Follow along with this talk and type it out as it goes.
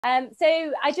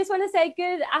So I just want to say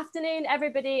good afternoon,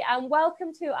 everybody, and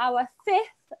welcome to our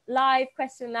 5th live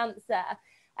question and answer.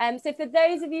 So for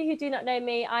those of you who do not know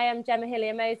me, I am Gemma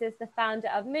Hillier-Moses, the founder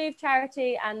of Move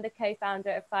Charity and the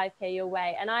co-founder of 5K Your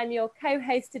Way. And I'm your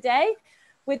co-host today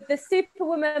with the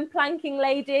superwoman planking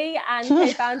lady and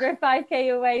co-founder of 5K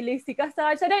Your Way, Lucy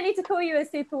Gossard. So I don't need to call you a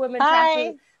superwoman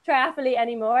triathlete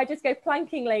anymore. I just go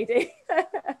planking lady.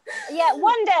 Yeah,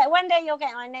 one day you'll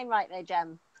get my name right though,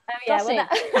 Gem. Oh yeah, sausage.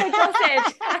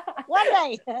 One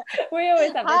day. We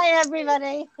always have this. Hi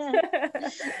everybody. So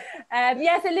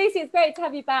Lucy, it's great to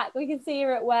have you back. We can see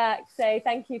you're at work, so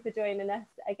thank you for joining us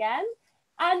again.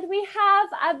 And we have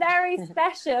a very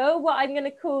special, what I'm going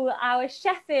to call our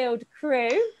Sheffield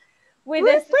crew with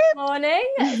us this morning.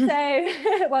 So,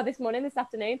 this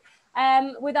afternoon,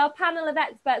 with our panel of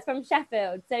experts from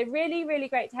Sheffield. So really, really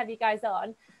great to have you guys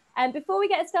on. And before we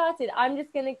get started, I'm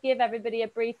just going to give everybody a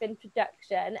brief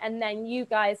introduction, and then you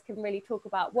guys can really talk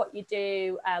about what you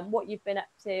do, what you've been up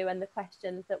to, and the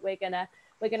questions that we're gonna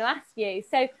ask you.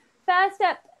 So first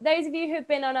up, those of you who've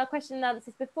been on our question and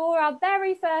answers before, our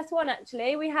very first one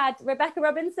actually, we had Rebecca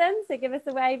Robinson. So give us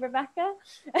a wave, Rebecca.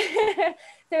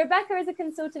 So Rebecca is a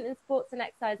consultant in sports and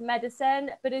exercise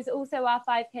medicine, but is also our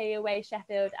 5K Away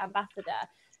Sheffield ambassador.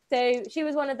 So she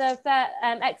was one of the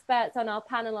experts on our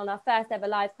panel on our first ever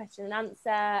live question and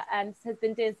answer, and has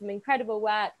been doing some incredible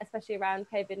work, especially around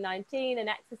COVID-19 and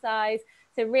exercise.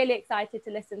 So really excited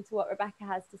to listen to what Rebecca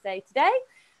has to say today.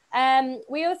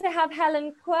 We also have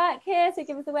Helen Quirk here, so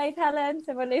give us a wave, Helen,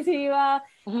 so everyone knows who you are.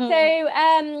 So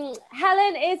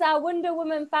Helen is our Wonder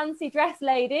Woman fancy dress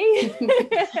lady,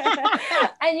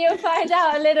 and you'll find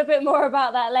out a little bit more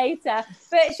about that later.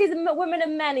 But she's a woman of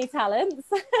many talents.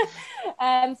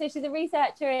 So she's a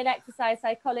researcher in exercise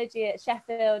psychology at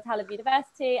Sheffield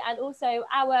University, and also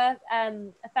our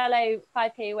fellow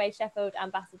 5K Away Sheffield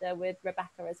ambassador with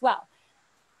Rebecca as well.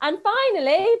 And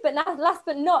finally, but last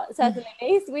but not certainly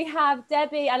least, we have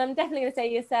Debbi, and I'm definitely going to say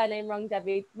your surname wrong,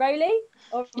 Debbi. Rowley?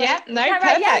 Perfect.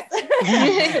 Right? Yes.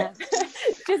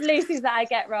 Just Lucy's that I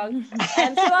get wrong. So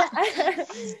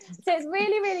it's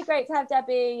really, really great to have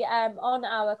Debbi on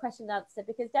our question and answer,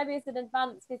 because Debbi is an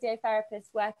advanced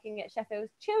physiotherapist working at Sheffield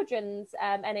Children's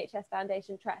NHS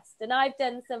Foundation Trust. And I've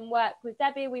done some work with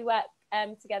Debbi. We work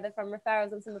together from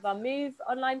referrals on some of our Move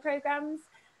online programmes.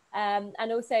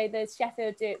 And also the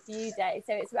Sheffield Do It For You Day.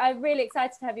 So I'm really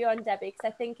excited to have you on, Debbi, because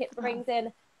I think it brings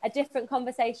in a different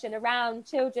conversation around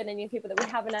children and young people that we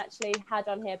haven't actually had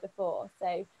on here before.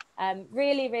 So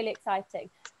really, really exciting.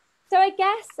 So I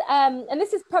guess, and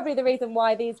this is probably the reason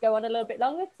why these go on a little bit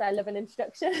longer, because I love an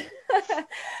introduction.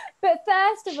 But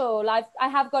first of all, I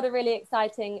have got a really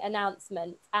exciting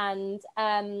announcement. And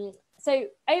so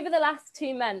over the last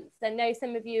 2 months, I know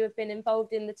some of you have been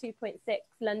involved in the 2.6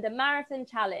 London Marathon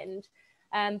Challenge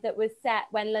that was set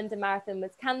when London Marathon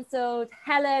was cancelled.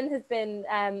 Helen has been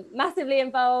massively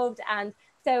involved, and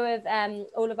so have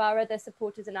all of our other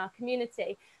supporters in our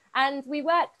community. And we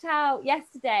worked out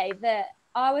yesterday that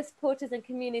our supporters and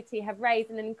community have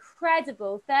raised an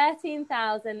incredible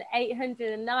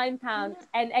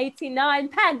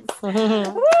 £13,809.89.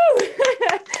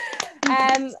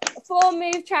 For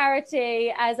Move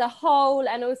Charity as a whole,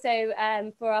 and also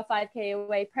for our 5K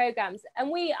Away programs.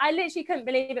 And I literally couldn't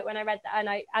believe it when I read that, and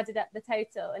I added up the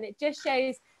total, and it just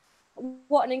shows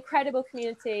what an incredible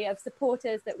community of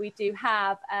supporters that we do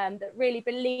have, that really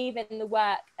believe in the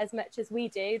work as much as we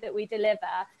do, that we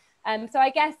deliver. So I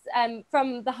guess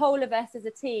from the whole of us as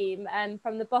a team,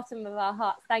 from the bottom of our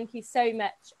hearts, thank you so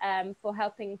much for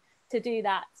helping to do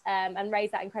that and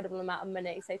raise that incredible amount of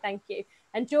money. So thank you.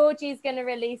 And Georgie's going to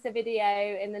release a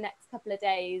video in the next couple of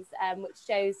days, which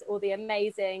shows all the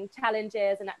amazing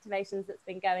challenges and activations that's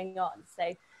been going on.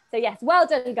 So yes, well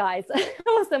done, guys.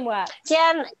 Awesome work.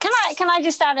 Jen, can I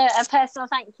just add a personal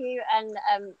thank you? And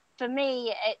for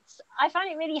me, I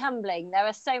find it really humbling. There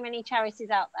are so many charities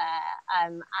out there,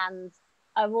 and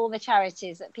of all the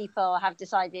charities that people have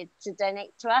decided to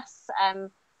donate to us,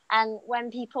 and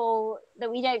when people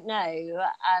that we don't know,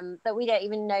 that we don't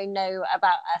even know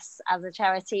about us as a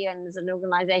charity and as an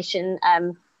organisation,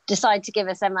 decide to give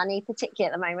us their money,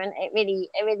 particularly at the moment, it really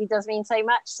does mean so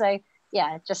much. So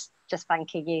yeah, just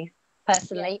thanking you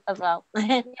personally as well.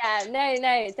 Yeah,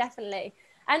 no, definitely.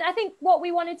 And I think what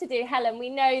we wanted to do, Helen, we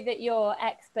know that your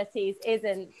expertise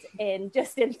isn't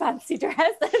just in fancy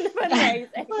dress and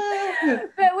fundraising,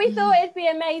 but we thought it'd be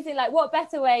amazing, like what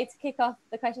better way to kick off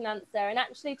the question and answer and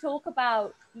actually talk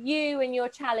about you and your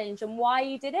challenge and why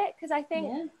you did it. Because I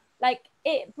think like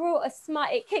it brought a smile.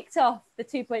 It kicked off the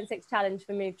 2.6 challenge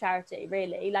for Move Charity,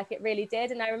 really, like it really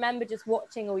did. And I remember just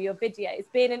watching all your videos,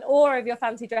 being in awe of your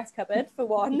fancy dress cupboard for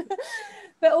one,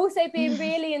 but also being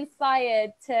really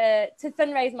inspired to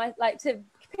fundraise to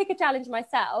pick a challenge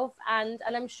myself, and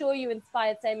I'm sure you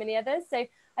inspired so many others. So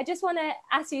I just want to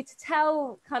ask you to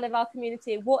tell kind of our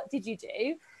community, what did you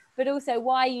do, but also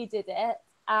why you did it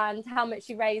and how much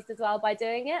you raised as well by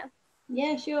doing it.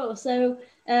 Yeah, sure. So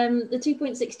the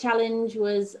 2.6 challenge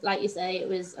was, like you say, it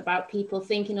was about people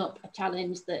thinking up a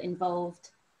challenge that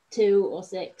involved 2 or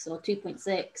 6 or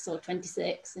 2.6 or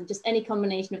 26 and just any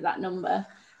combination of that number.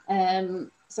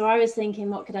 So I was thinking,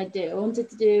 what could I do? I wanted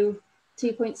to do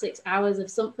 2.6 hours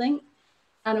of something,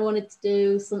 and I wanted to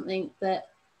do something that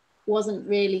wasn't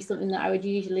really something that I would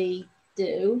usually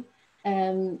do.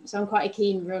 So I'm quite a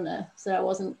keen runner, so I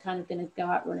wasn't kind of going to go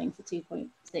out running for 2.6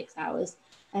 hours.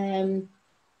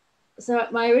 So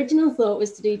my original thought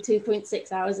was to do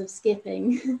 2.6 hours of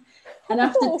skipping. And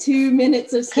after 2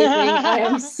 minutes of skipping, I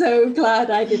am so glad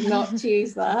I did not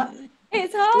choose that.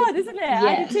 It's hard, isn't it? Yeah.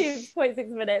 I did 2.6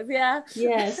 minutes, yeah.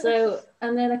 Yeah, so,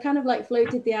 and then I kind of like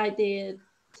floated the idea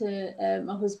to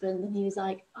my husband, and he was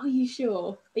like, "Are you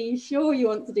sure? Are you sure you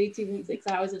want to do 2.6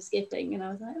 hours of skipping?" And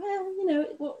I was like,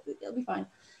 "Well, it'll be fine."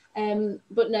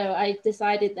 But no, I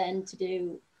decided then to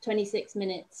do 26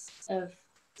 minutes of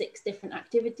 6 different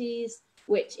activities,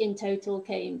 which in total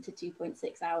came to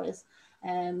 2.6 hours.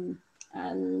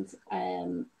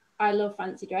 I love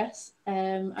fancy dress.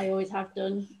 I always have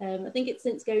done. I think it's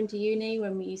since going to uni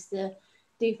when we used to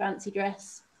do fancy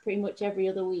dress pretty much every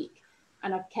other week,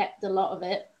 and I've kept a lot of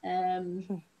it.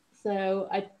 So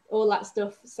all that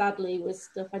stuff, sadly, was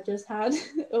stuff I just had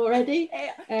already.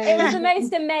 It was the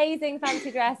most amazing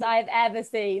fancy dress I've ever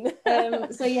seen.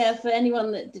 So yeah, for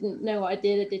anyone that didn't know what I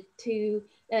did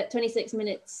 26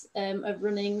 minutes of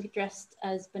running dressed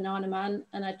as Banana Man,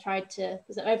 and I tried to,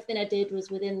 because everything I did was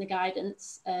within the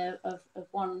guidance of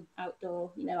one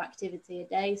outdoor, activity a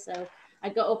day. So I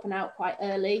got up and out quite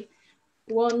early,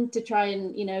 one to try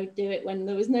and do it when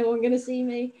there was no one going to see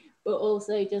me, but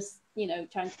also just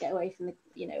trying to get away from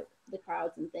the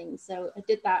crowds and things. So I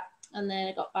did that, and then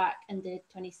I got back and did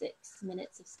 26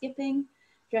 minutes of skipping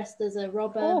dressed as a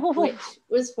robber, which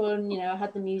was fun. I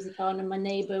had the music on, and my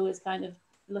neighbor was kind of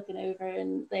looking over,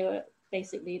 and they were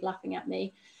basically laughing at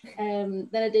me. Then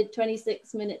I did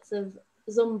 26 minutes of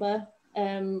Zumba,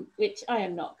 which I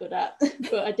am not good at,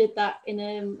 but I did that in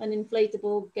an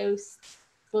inflatable ghost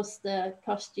buster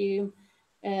costume,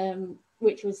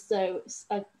 which was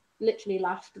I literally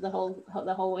laughed the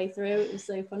whole way through. It was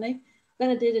so funny.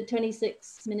 Then I did a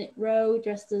 26-minute row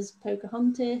dressed as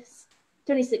Pocahontas,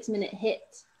 26-minute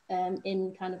hit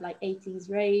in kind of like 80s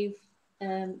rave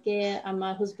gear, and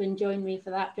my husband joined me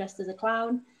for that dressed as a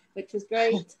clown, which was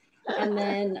great. And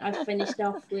then I finished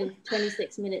off with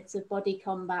 26 minutes of body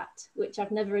combat, which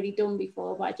I've never really done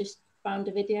before, but I just found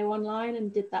a video online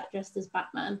and did that dressed as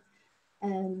Batman.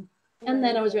 And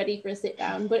then I was ready for a sit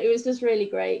down, but it was just really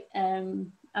great.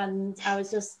 And I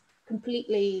was just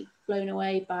completely blown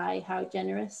away by how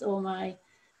generous all my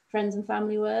friends and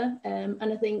family were. And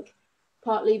I think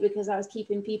partly because I was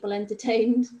keeping people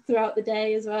entertained throughout the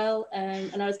day as well.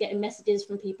 And I was getting messages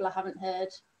from people I haven't heard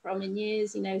from in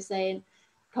years, saying,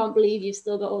 "Can't believe you've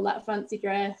still got all that fancy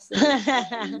dress."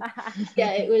 And,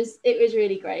 yeah, it was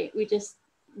really great. We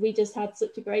just had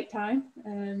such a great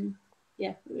time.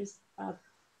 Yeah, it was fab.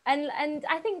 And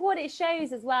I think what it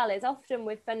shows as well is often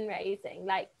with fundraising,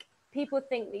 like people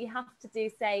think that you have to do,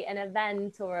 say, an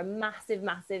event or a massive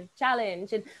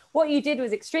challenge, and what you did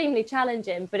was extremely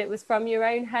challenging, but it was from your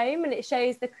own home, and it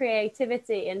shows the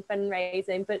creativity in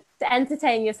fundraising, but to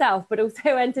entertain yourself but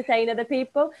also entertain other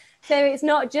people. So it's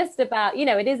not just about,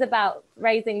 it is about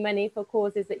raising money for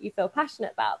causes that you feel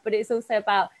passionate about, but it's also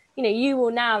about, you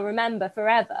will now remember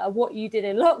forever what you did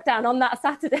in lockdown on that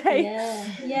Saturday.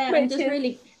 Yeah, and just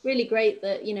really, really great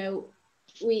that,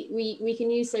 we can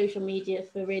use social media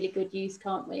for really good use,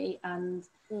 can't we? And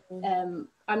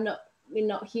we're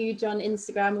not huge on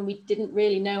Instagram, and we didn't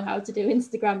really know how to do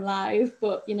Instagram live,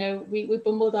 but we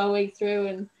bumbled our way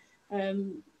through,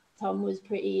 and Tom was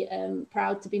pretty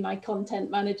proud to be my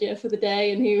content manager for the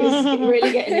day, and he was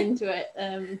really getting into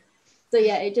it. So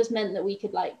yeah, it just meant that we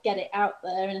could get it out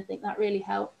there, and I think that really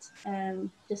helped,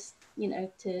 just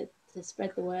to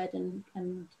spread the word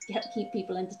and keep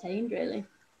people entertained, really.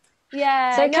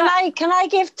 Yeah. So can I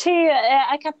give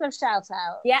a couple of shout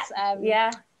outs?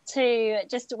 Yeah. To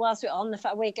just whilst we're on the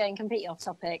fact we're going completely off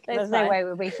topic. That's There's fine. no way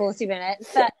we'll be 40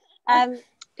 minutes. But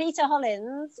Peter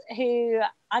Hollins, who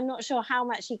I'm not sure how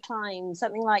much he climbed,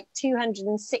 something like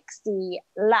 260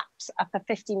 laps up a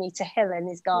 50-metre hill in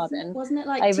his garden. Wasn't it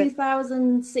like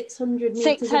 2,600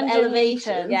 metres of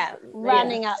elevation? Yeah,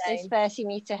 running up this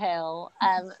 30-metre hill.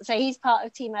 So he's part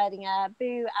of Team Erdinger.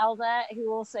 Boo Alder,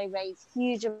 who also raised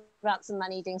huge amounts of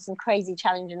money doing some crazy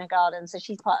challenge in her garden. So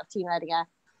she's part of Team Erdinger.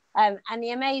 And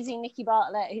the amazing Nikki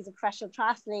Bartlett, who's a professional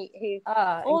triathlete, who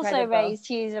also raised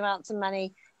huge amounts of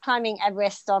money climbing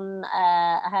Everest on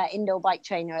her indoor bike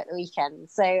trainer at the weekend.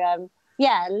 So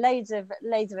loads of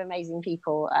amazing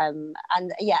people. And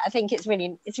yeah, I think it's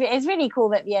really cool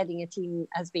that the Erdinger team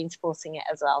has been supporting it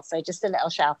as well. So just a little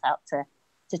shout out to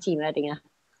Team Erdinger.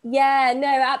 Yeah, no,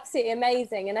 absolutely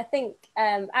amazing. And I think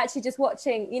actually just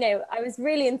watching, you know, I was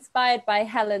really inspired by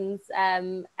Helen's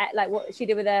like what she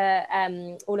did with her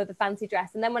all of the fancy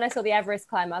dress. And then when I saw the Everest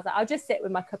climb, I was like, I'll just sit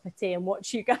with my cup of tea and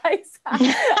watch you guys.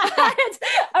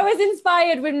 I was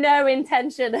inspired with no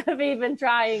intention of even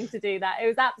trying to do that. It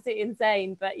was absolutely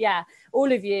insane. But yeah,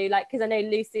 all of you, like, because I know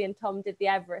Lucy and Tom did the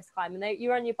Everest climb, and you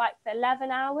were on your bike for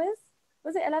 11 hours.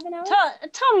 Was it 11 hours?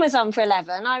 Tom was on for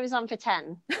 11. I was on for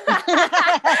 10.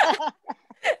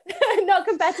 Not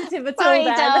competitive at all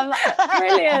then.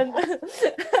 Brilliant.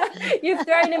 You've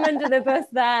thrown him under the bus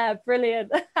there.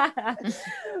 Brilliant.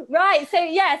 Right. So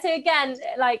again,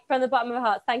 like from the bottom of my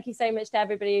heart, thank you so much to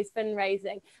everybody who's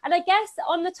fundraising. And I guess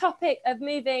on the topic of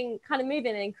moving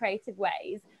in creative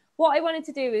ways, what I wanted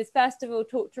to do is first of all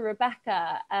talk to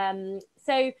Rebecca.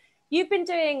 So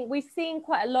we've seen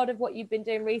quite a lot of what you've been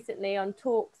doing recently on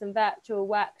talks and virtual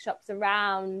workshops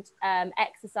around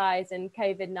exercise and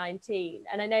COVID-19.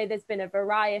 And I know there's been a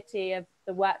variety of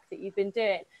the work that you've been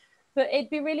doing, but it'd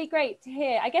be really great to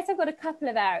hear. I guess I've got a couple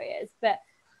of areas, but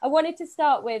I wanted to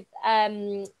start with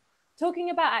talking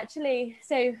about actually,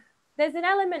 so there's an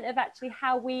element of actually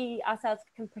how we ourselves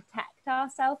can protect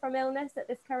ourselves from illness at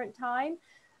this current time.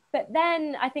 But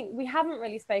then I think we haven't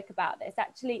really spoke about this.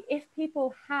 Actually, if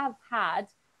people have had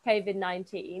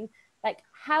COVID-19, like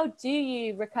how do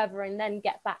you recover and then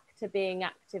get back to being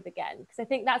active again? Because I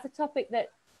think that's a topic that,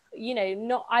 you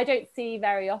know, I don't see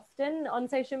very often on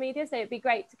social media. So it'd be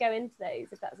great to go into those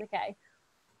if that's okay.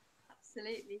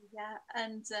 Absolutely, yeah.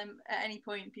 And at any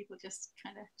point, people just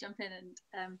kind of jump in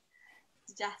and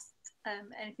suggest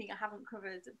anything I haven't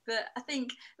covered. But I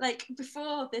think like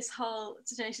before this whole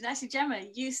situation, actually Gemma,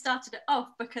 you started it off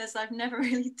because I've never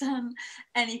really done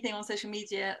anything on social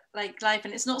media like live,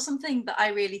 and it's not something that I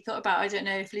really thought about. I don't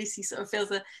know if Lucy sort of feels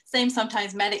the same.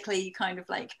 Sometimes medically you kind of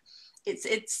like it's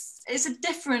a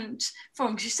different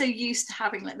form because you're so used to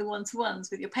having like the one-to-ones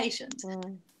with your patient.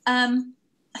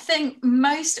 I think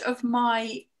most of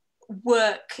my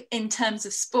work in terms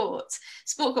of sport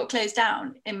got closed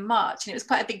down in March, and it was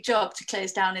quite a big job to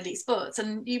close down elite sports,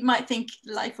 and you might think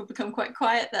life will become quite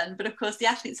quiet then, but of course the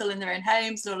athletes all in their own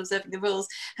homes and all observing the rules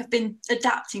have been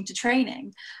adapting to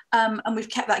training, and we've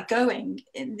kept that going.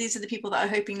 And these are the people that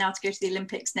are hoping now to go to the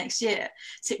Olympics next year,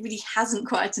 so it really hasn't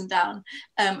quietened down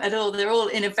at all. They're all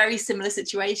in a very similar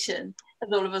situation as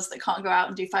all of us that can't go out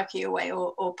and do 5k away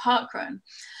or parkrun.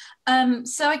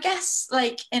 So I guess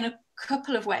like in a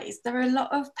couple of ways there are a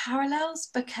lot of parallels,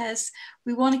 because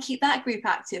we want to keep that group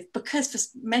active, because for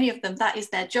many of them that is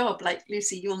their job. Like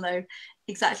Lucy, you'll know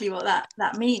exactly what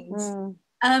that means.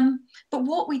 But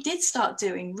what we did start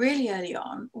doing really early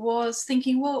on was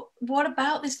thinking, well, what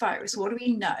about this virus? What do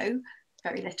we know?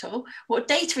 Very little. What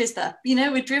data is there? You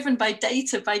know, we're driven by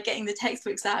data, by getting the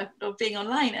textbooks out or being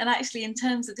online. And actually in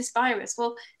terms of this virus,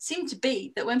 well, it seemed to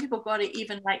be that when people got it,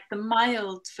 even like the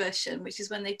mild version, which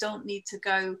is when they don't need to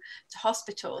go to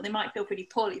hospital, they might feel pretty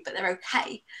poorly, but they're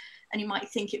okay. And you might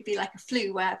think it'd be like a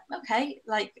flu where, okay,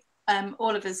 like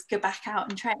all of us go back out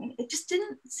and train. It just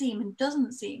didn't seem and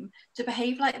doesn't seem to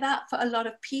behave like that for a lot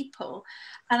of people.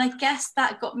 And I guess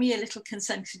that got me a little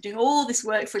concerned, because we're doing all this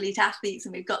work for elite athletes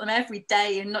and we've got them every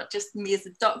day, and not just me as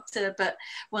a doctor, but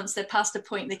once they're past a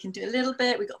point they can do a little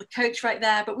bit. We've got the coach right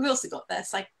there, but we've also got their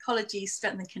psychology,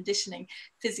 strength and conditioning,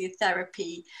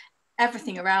 physiotherapy,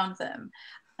 everything around them.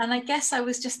 And I guess I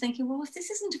was just thinking, well, if this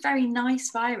isn't a very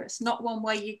nice virus, not one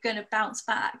where you're going to bounce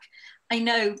back. I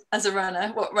know as a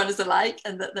runner what runners are like,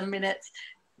 and that the minute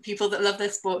people that love their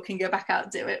sport can go back out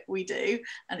and do it, we do.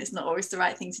 And it's not always the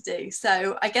right thing to do.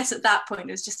 So I guess at that point,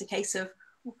 it was just a case of,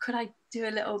 well, could I do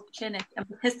a little clinic? And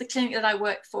because the clinic that I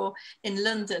worked for in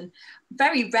London,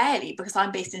 very rarely, because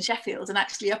I'm based in Sheffield, and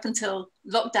actually up until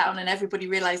lockdown and everybody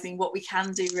realizing what we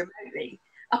can do remotely,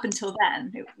 up until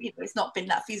then, it's not been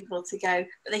that feasible to go.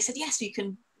 But they said, yes, you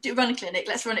can run a clinic,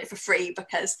 let's run it for free,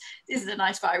 because this is a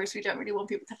nice virus. We don't really want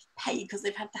people to have to pay because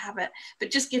they've had to have it, but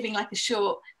just giving like a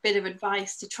short bit of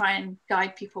advice to try and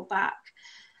guide people back.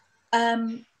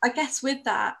 I guess with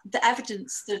that, the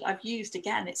evidence that I've used,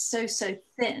 again, it's so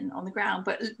thin on the ground,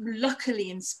 but luckily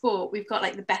in sport, we've got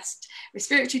like the best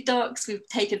respiratory docs. We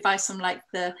take advice from like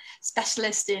the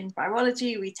specialist in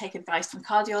virology. We take advice from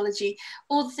cardiology,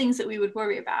 all the things that we would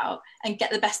worry about, and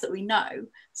get the best that we know.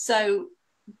 So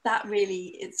that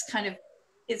really,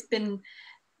 it's been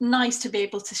nice to be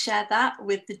able to share that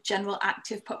with the general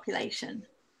active population.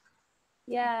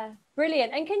 Yeah,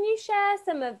 brilliant. And can you share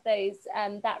some of those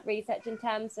that research in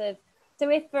terms of, so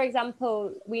if, for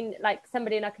example, we like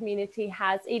somebody in our community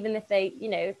has, even if they, you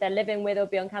know, if they're living with or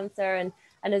beyond cancer and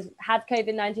has had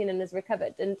COVID-19 and has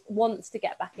recovered and wants to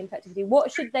get back into activity,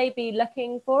 what should they be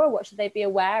looking for, or what should they be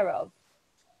aware of?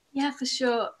 Yeah, for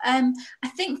sure. I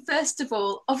think first of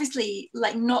all, obviously,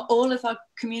 like not all of our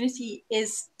community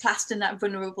is classed in that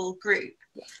vulnerable group.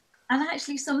 Yeah. And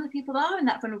actually some of the people that are in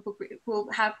that vulnerable group will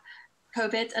have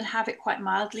COVID and have it quite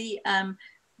mildly.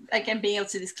 Again, being able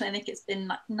to this clinic, it's been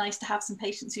nice to have some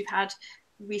patients who've had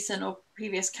recent or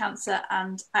previous cancer,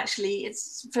 and actually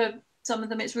it's, for some of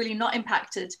them, it's really not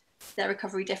impacted their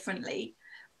recovery differently.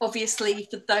 Obviously,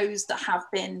 for those that have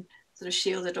been sort of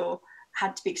shielded or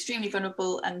had to be extremely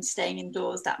vulnerable and staying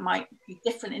indoors, that might be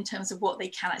different in terms of what they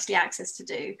can actually access to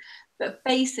do. But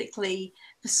basically,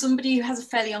 for somebody who has a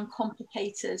fairly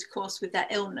uncomplicated course with their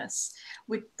illness,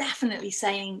 we're definitely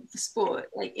saying for sport,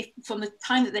 like if from the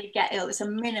time that they get ill, it's a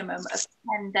minimum of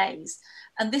 10 days.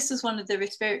 And this was one of the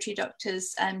respiratory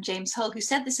doctors, James Hull, who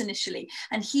said this initially.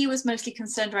 And he was mostly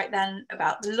concerned right then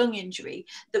about the lung injury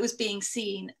that was being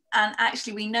seen. And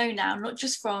actually, we know now, not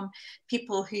just from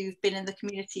people who've been in the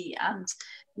community and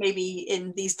maybe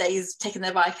in these days taken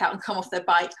their bike out and come off their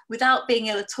bike without being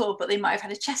ill at all, but they might have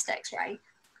had a chest x-ray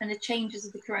and the changes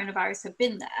of the coronavirus have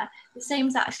been there. The same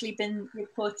has actually been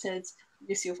reported.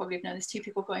 Lucy will probably have known this too,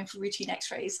 people going for routine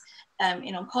x-rays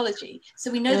in oncology.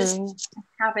 So we know that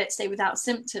have it, say, without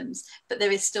symptoms, but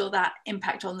there is still that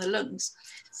impact on the lungs.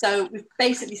 So we've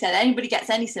basically said anybody gets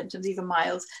any symptoms, even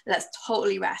mild, let's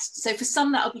totally rest. So for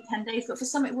some that'll be 10 days, but for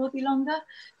some it will be longer,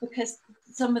 because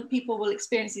some of the people will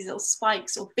experience these little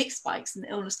spikes or big spikes in the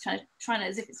illness, kind of trying to,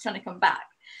 as if it's trying to come back.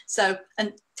 So,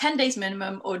 and 10 days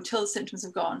minimum, or until the symptoms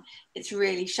have gone, it's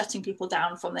really shutting people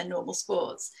down from their normal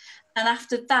sports. And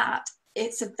after that,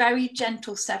 it's a very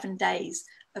gentle 7 days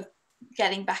of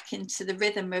getting back into the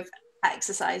rhythm of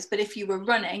exercise. But if you were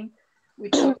running, we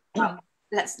talk about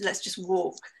let's just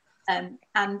walk, and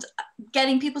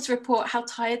getting people to report how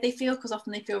tired they feel, because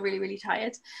often they feel really, really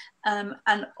tired,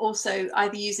 and also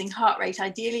either using heart rate,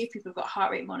 ideally if people have got a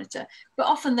heart rate monitor, but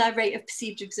often their rate of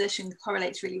perceived exertion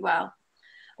correlates really well.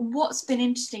 And what's been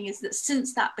interesting is that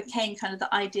since that became kind of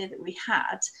the idea that we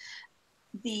had,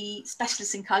 the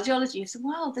specialists in cardiology have said,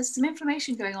 well, there's some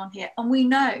inflammation going on here. And we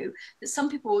know that some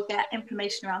people will get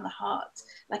inflammation around the heart,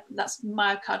 like that's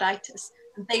myocarditis,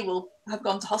 and they will have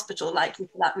gone to hospital likely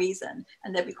for that reason,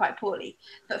 and they'll be quite poorly.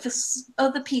 But for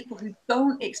other people who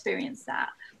don't experience that,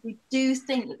 we do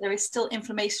think that there is still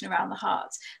inflammation around the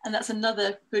heart. And that's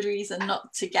another good reason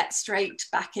not to get straight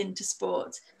back into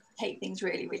sport, take things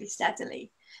really, really steadily.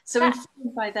 So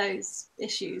informed by those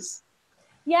issues.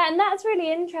 Yeah, and that's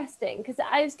really interesting, because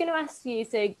I was going to ask you,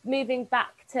 so moving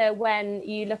back to when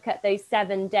you look at those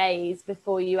 7 days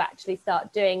before you actually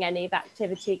start doing any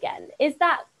activity again, is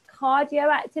that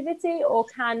cardio activity, or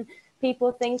can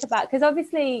people think about, because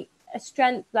obviously a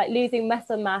strength, like losing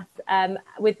muscle mass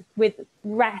with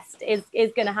rest is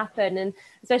going to happen, and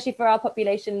especially for our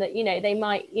population that, you know, they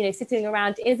might, you know, sitting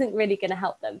around isn't really going to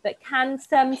help them, but can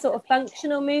some sort of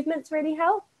functional movements really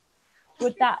help?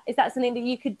 Is that something that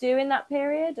you could do in that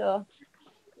period? Or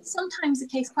sometimes the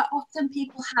case, quite often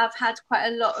people have had quite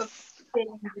a lot of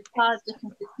feeling lethargic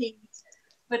and fatigued,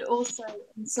 but also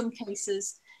in some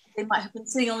cases they might have been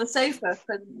sitting on the sofa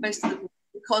for most of the week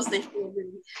because they feel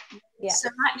really. Yeah. So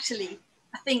actually,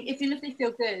 I think if they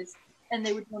feel good and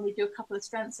they would normally do a couple of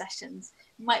strength sessions,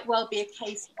 it might well be a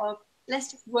case of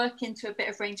let's just work into a bit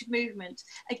of range of movement.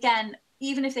 Again,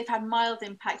 even if they've had mild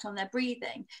impact on their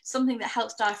breathing, something that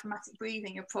helps diaphragmatic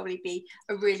breathing would probably be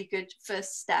a really good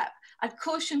first step. I'd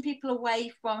caution people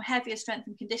away from heavier strength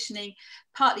and conditioning,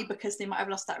 partly because they might have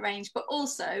lost that range, but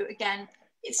also, again,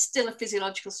 it's still a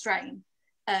physiological strain.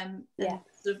 And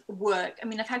sort of work. I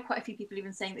mean, I've had quite a few people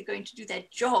even saying they're going to do their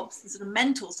jobs, the sort of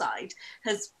mental side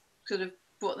has sort of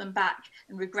brought them back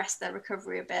and regressed their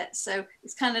recovery a bit. So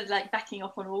it's kind of like backing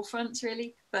up on all fronts,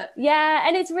 really. But yeah,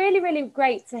 and it's really, really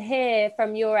great to hear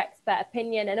from your expert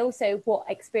opinion, and also what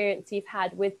experience you've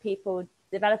had with people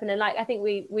developing. And like, I think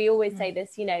we always say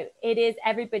this, you know,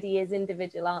 everybody is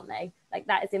individual, aren't they? Like,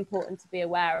 that is important to be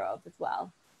aware of as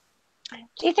well.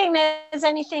 Do you think there's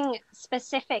anything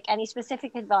specific, any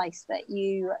specific advice that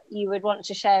you would want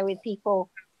to share with people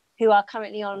who are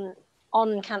currently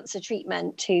on cancer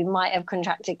treatment who might have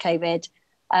contracted COVID,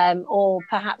 or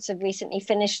perhaps have recently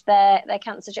finished their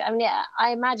cancer treatment? I mean, yeah,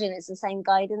 I imagine it's the same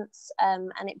guidance,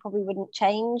 and it probably wouldn't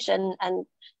change. And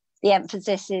the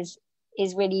emphasis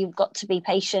is really, you've got to be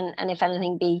patient, and if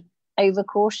anything, be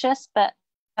overcautious. But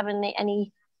having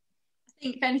any, I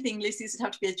think if anything, Lucy's would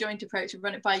have to be a joint approach and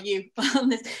run it by you on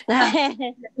this.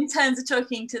 In terms of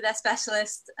talking to their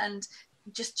specialist and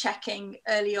just checking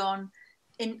early on.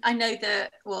 I know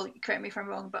that, well, correct me if I'm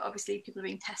wrong, but obviously people are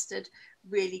being tested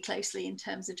really closely in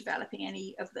terms of developing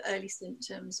any of the early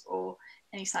symptoms or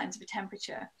any signs of a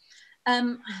temperature.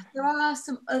 There are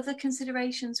some other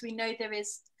considerations. We know there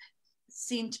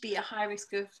seem to be a high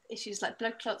risk of issues like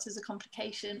blood clots as a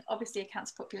complication. Obviously a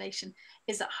cancer population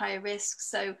is at higher risk,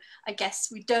 so I guess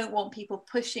we don't want people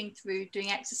pushing through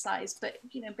doing exercise, but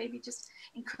maybe just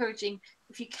encouraging,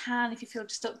 if you feel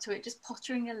just up to it, just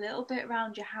pottering a little bit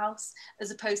around your house as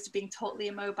opposed to being totally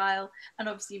immobile, and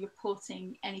obviously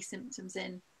reporting any symptoms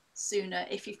in sooner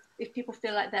if people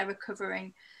feel like they're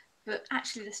recovering but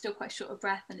actually they're still quite short of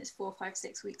breath and it's 4, 5,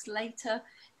 6 weeks later.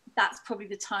 That's probably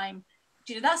the time.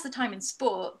 That's the time in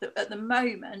sport that at the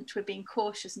moment we're being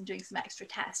cautious and doing some extra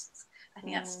tests. I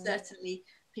think that's certainly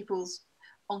people's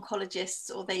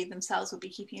oncologists or they themselves will be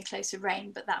keeping a closer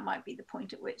rein, but that might be the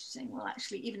point at which saying, well,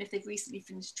 actually, even if they've recently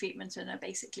finished treatment and are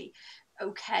basically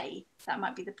okay, that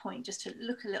might be the point just to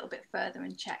look a little bit further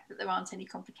and check that there aren't any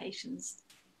complications.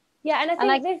 Yeah,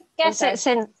 and I guess it's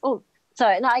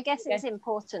it's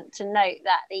important to note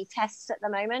that the tests at the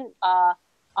moment are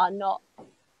not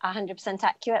 100%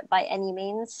 accurate by any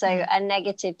means. So a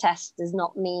negative test does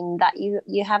not mean that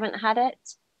you haven't had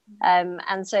it.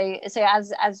 And so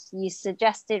as you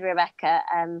suggested, Rebecca,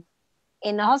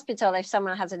 in the hospital, if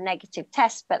someone has a negative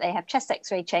test but they have chest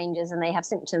X-ray changes and they have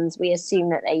symptoms, we assume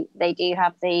that they do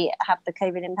have the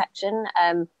COVID infection.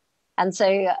 And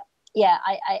so yeah,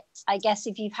 I guess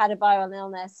if you've had a viral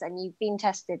illness and you've been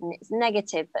tested and it's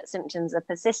negative but symptoms are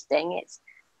persisting,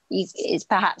 it's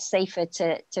perhaps safer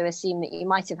to assume that you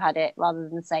might have had it rather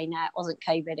than say, no, it wasn't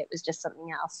COVID, it was just something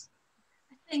else.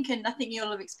 I think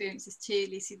you'll have experienced this too,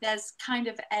 Lucy. There's kind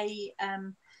of a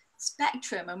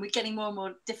spectrum and we're getting more and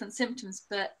more different symptoms.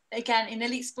 But again, in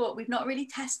elite sport, we've not really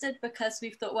tested because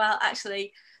we've thought, well,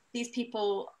 actually, these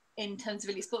people in terms of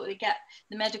elite sport, they get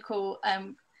the medical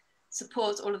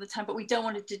support all of the time, but we don't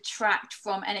want to detract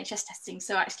from NHS testing.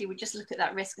 So actually we just look at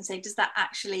that risk and say, does that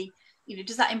actually,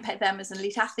 does that impact them as an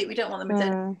elite athlete? We don't want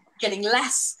them getting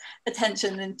less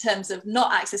attention in terms of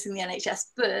not accessing the NHS.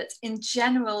 But in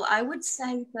general, I would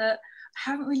say that I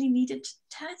haven't really needed to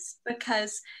test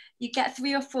because you get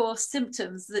 3 or 4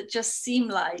 symptoms that just seem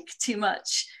like too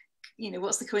much.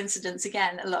 What's the coincidence?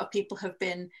 Again, a lot of people have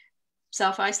been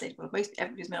self-isolated. Well,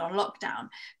 everybody's been on lockdown,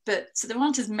 but so there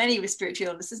aren't as many respiratory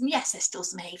illnesses. And yes, there's still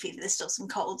some hay fever, there's still some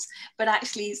colds, but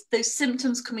actually those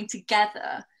symptoms coming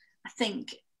together, I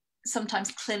think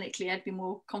sometimes clinically I'd be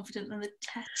more confident than the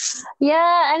test.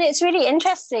 Yeah, and it's really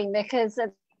interesting because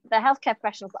the healthcare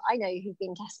professionals that I know who've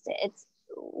been tested,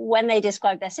 when they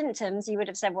describe their symptoms, you would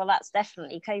have said, well, that's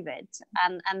definitely COVID,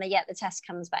 and yet the test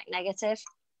comes back negative.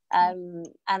 And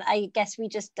I guess we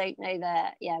just don't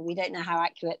know we don't know how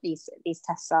accurate these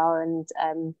tests are, and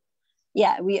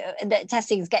the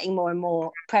testing is getting more and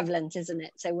more prevalent, isn't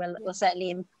it? So we'll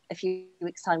certainly in a few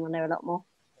weeks' time we'll know a lot more.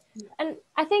 And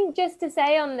I think just to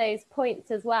say on those points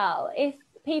as well, if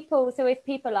people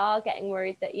are getting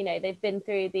worried that they've been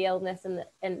through the illness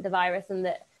and the virus and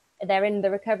that they're in the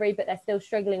recovery but they're still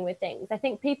struggling with things, I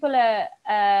think people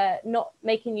are not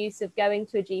making use of going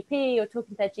to a GP or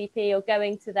talking to their GP or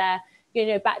going to their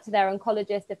back to their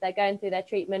oncologist if they're going through their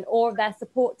treatment or their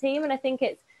support team. And I think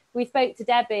we spoke to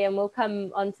Debbie and we'll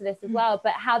come onto this as well,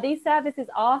 but how these services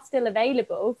are still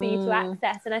available for you to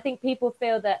access. And I think people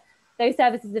feel that those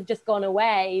services have just gone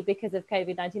away because of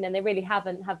COVID-19, and they really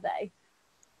haven't, have they?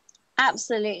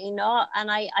 Absolutely not.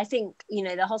 And I think,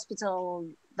 the hospital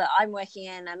that I'm working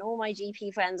in and all my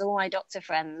GP friends, all my doctor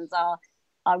friends are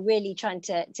really trying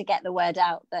to get the word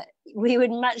out that we would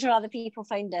much rather people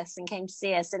phoned us and came to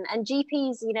see us. And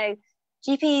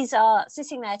GPs are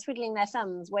sitting there twiddling their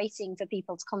thumbs waiting for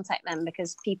people to contact them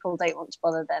because people don't want to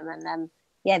bother them. And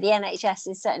the NHS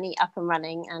is certainly up and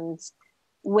running, and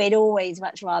we'd always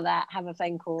much rather have a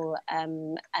phone call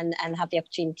and have the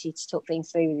opportunity to talk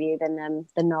things through with you than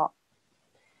not.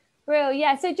 Real,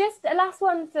 yeah. So just a last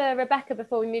one for Rebecca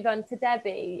before we move on to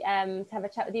Debbie, to have a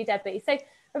chat with you, Debbie. So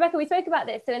Rebecca, we spoke about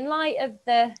this. So in light of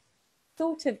the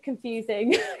sort of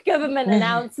confusing government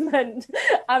announcement.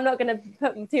 I'm not going to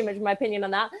put too much of my opinion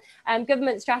on that.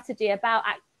 Government strategy about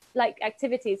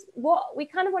activities. What we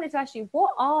kind of wanted to ask you,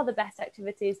 what are the best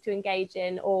activities to engage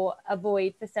in or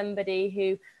avoid for somebody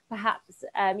who perhaps,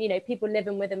 people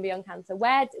living with and beyond cancer?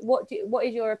 What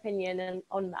is your opinion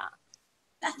on that?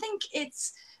 I think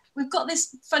we've got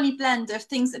this funny blend of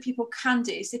things that people can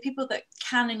do. So people that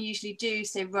can and usually do,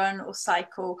 say, run or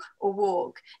cycle or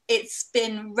walk, it's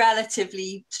been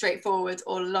relatively straightforward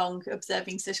all along,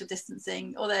 observing social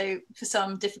distancing, although for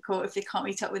some difficult if they can't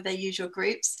meet up with their usual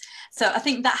groups. So I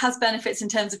think that has benefits in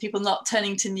terms of people not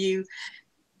turning to new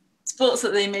sports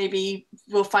that they maybe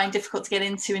will find difficult to get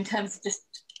into in terms of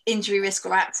just injury risk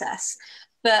or access.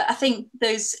 But I think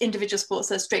those individual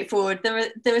sports are straightforward.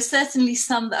 There are certainly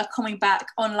some that are coming back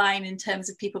online in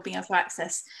terms of people being able to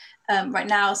access right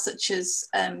now, such as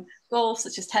golf,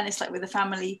 such as tennis, like with a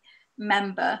family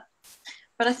member.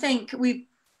 But I think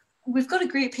we've got a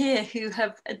group here who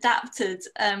have adapted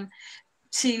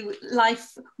to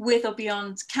life with or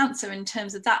beyond cancer, in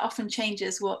terms of that often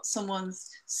changes what someone's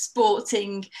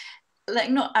sporting, like,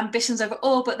 not ambitions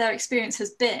overall, but their experience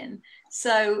has been.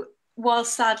 So while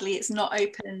sadly it's not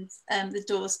opened the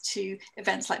doors to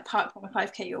events like Park Run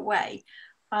 5K Your Way,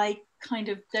 I kind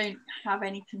of don't have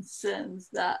any concerns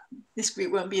that this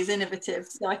group won't be as innovative.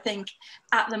 So I think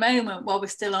at the moment, while we're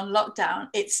still on lockdown,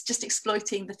 it's just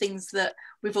exploiting the things that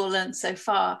we've all learned so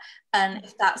far. And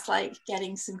if that's like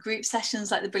getting some group sessions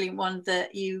like the brilliant one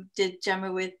that you did,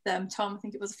 Gemma, with Tom, I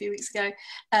think it was a few weeks ago,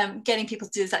 getting people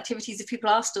to do those activities, if people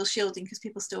are still shielding, because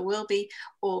people still will be,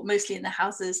 or mostly in their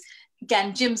houses.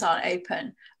 Again, gyms aren't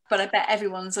open, but I bet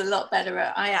everyone's a lot better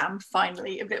at, I am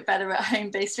finally a bit better at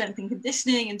home-based strength and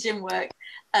conditioning and gym work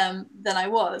than I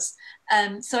was.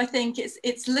 So I think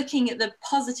it's looking at the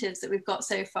positives that we've got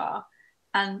so far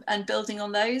and building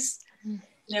on those. And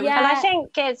I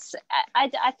think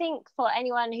I think for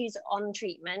anyone who's on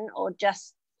treatment or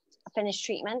just finished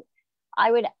treatment,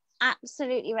 I would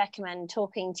absolutely recommend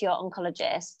talking to your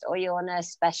oncologist or your nurse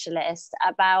specialist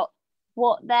about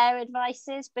what their advice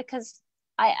is, because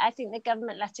I think the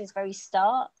government letter is very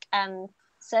stark, and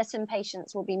certain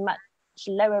patients will be much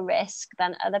lower risk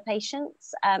than other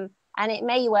patients. And it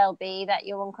may well be that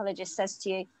your oncologist says to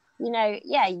you,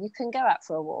 you can go out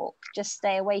for a walk, just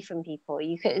stay away from people.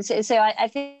 You could. So I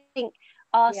think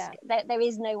that there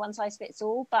is no one size fits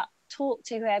all, but talk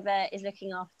to whoever is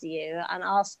looking after you and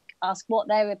ask what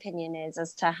their opinion is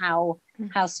as to how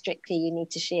strictly you need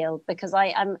to shield, because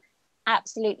I'm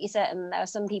absolutely certain there are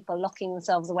some people locking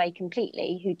themselves away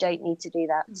completely who don't need to do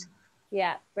that.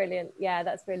 Yeah, brilliant. Yeah,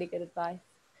 that's really good advice.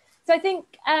 So I think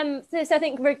so I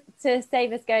think to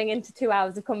save us going into 2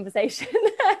 hours of conversation,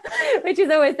 which is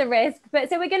always the risk. But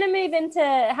so we're going to move into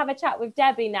have a chat with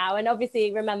Debbie now, and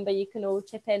obviously remember you can all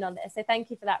chip in on this. So thank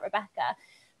you for that, Rebecca.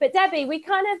 But Debbie, we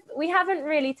haven't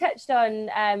really touched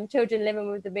on children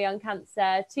living with and beyond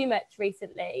cancer too much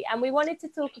recently, and we wanted to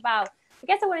talk about.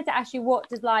 I wanted to ask you, what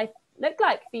does life look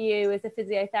like for you as a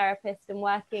physiotherapist and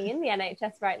working in the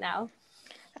NHS right now?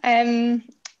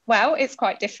 Well, it's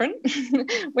quite different.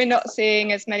 We're not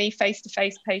seeing as many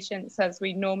face-to-face patients as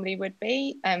we normally would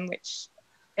be, which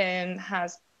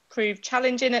has proved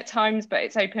challenging at times, but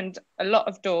it's opened a lot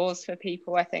of doors for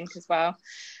people, I think, as well.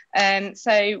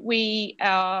 So we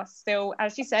are still,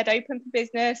 as you said, open for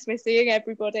business. We're seeing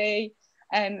everybody,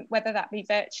 whether that be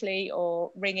virtually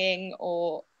or ringing,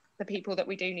 or the people that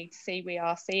we do need to see, we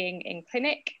are seeing in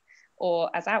clinic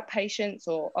or as outpatients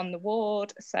or on the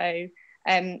ward. So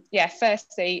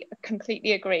firstly,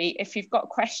 completely agree. If you've got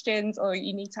questions or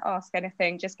you need to ask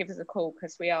anything, just give us a call,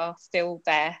 because we are still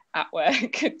there at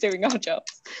work doing our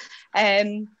jobs.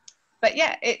 But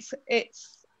yeah, it's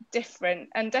different,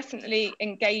 and definitely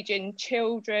engaging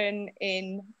children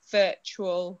in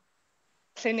virtual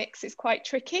clinics is quite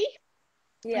tricky.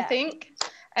 I think,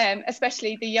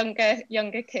 especially the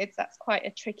younger kids, that's quite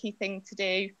a tricky thing to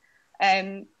do.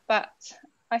 But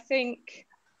I think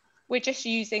we're just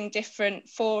using different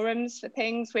forums for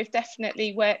things. We've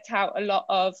definitely worked out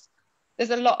there's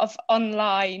a lot of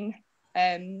online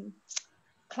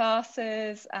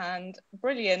classes and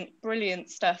brilliant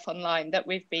stuff online that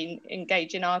we've been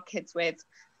engaging our kids with.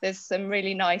 There's some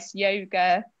really nice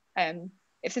yoga.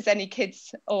 If there's any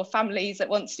kids or families that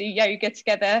want to do yoga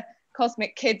together,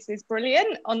 Cosmic Kids is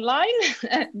brilliant online.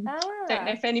 Don't know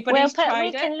if anybody's tried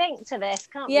it. We can link to this,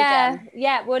 can't we?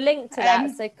 Yeah, we'll link to that.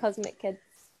 So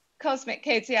Cosmic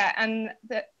Kids, yeah. And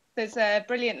there's a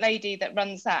brilliant lady that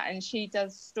runs that, and she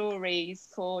does stories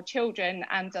for children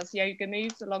and does yoga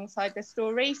moves alongside the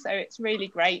story. So it's really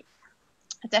great,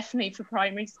 definitely for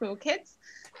primary school kids.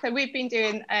 So we've been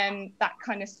doing that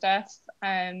kind of stuff.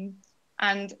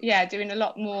 and doing a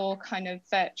lot more kind of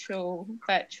virtual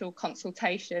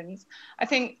consultations. I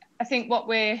think what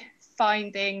we're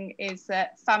finding is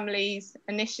that families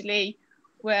initially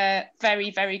were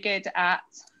very, very good at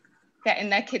getting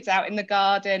their kids out in the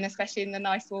garden, especially in the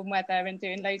nice warm weather, and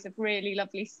doing loads of really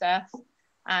lovely stuff.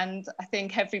 And I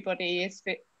think everybody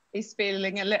is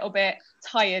feeling a little bit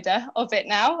tireder of it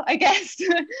now, I guess. So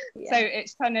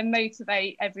it's trying to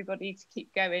motivate everybody to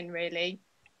keep going, really,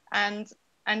 and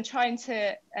trying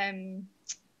to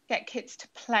get kids to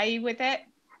play with it,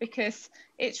 because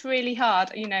it's really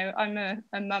hard. You know, I'm a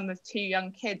mum of 2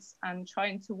 young kids, and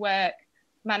trying to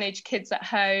manage kids at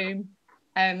home,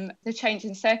 the change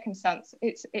in circumstance,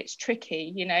 it's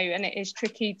tricky, you know, and it is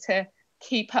tricky to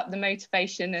keep up the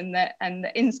motivation and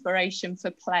the inspiration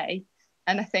for play.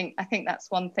 And I think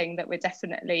that's one thing that we're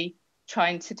definitely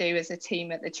trying to do as a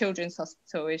team at the Children's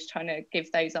Hospital, is trying to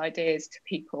give those ideas to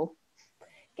people.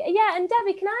 Yeah, and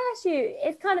Debbie, can I ask you,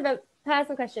 it's kind of a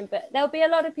personal question, but there'll be a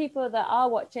lot of people that are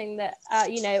watching that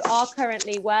you know, are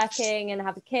currently working and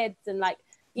have kids, and like,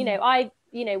 you know, I've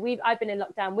been in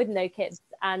lockdown with no kids,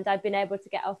 and I've been able to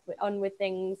get on with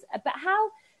things. But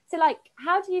how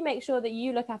do you make sure that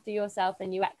you look after yourself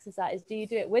and you exercise? Do you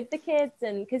do it with the kids?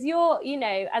 And because you're, you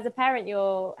know, as a parent,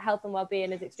 your health and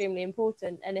well-being is extremely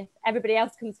important, and if everybody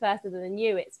else comes first other than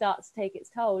you, it starts to take its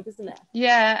toll, doesn't it?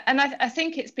 Yeah, and I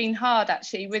think it's been hard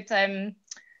actually with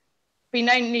being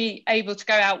only able to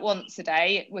go out once a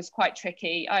day. It was quite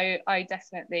tricky. I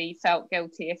definitely felt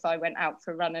guilty if I went out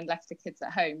for a run and left the kids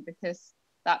at home, because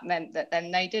that meant that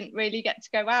then they didn't really get to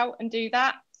go out and do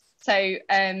that. So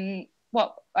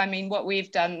what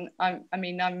we've done,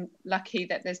 I'm lucky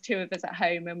that there's 2 of us at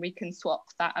home, and we can swap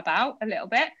that about a little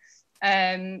bit.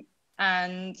 I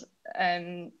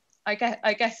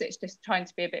guess it's just trying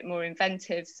to be a bit more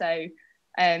inventive. So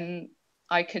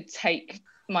I could take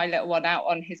my little one out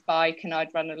on his bike and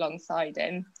I'd run alongside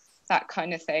him, that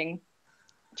kind of thing.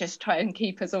 Just try and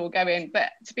keep us all going. But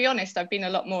to be honest, I've been a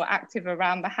lot more active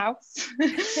around the house.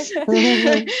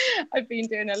 I've been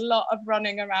doing a lot of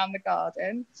running around the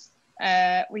garden.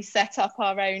 We set up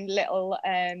our own little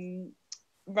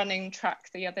running track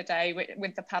the other day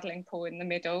with the paddling pool in the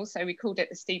middle, so we called it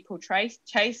the steeple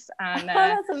chase. And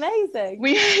that's amazing.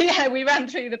 We ran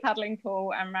through the paddling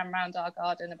pool and ran around our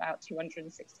garden about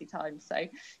 260 times. So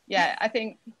yeah, I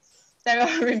think there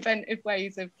are inventive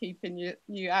ways of keeping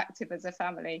you active as a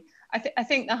family. I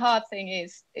think the hard thing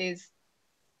is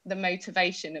the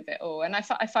motivation of it all, and I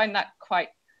find that quite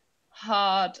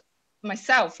hard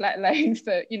myself, let alone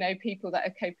for, you know, people that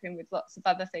are coping with lots of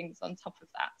other things on top of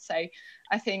that. So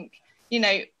I think, you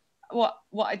know, what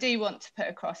I do want to put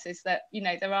across is that, you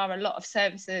know, there are a lot of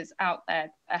services out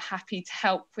there that are happy to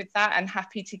help with that and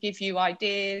happy to give you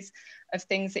ideas of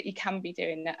things that you can be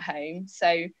doing at home.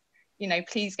 So, you know,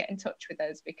 please get in touch with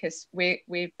us, because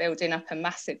we're building up a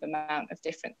massive amount of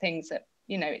different things that,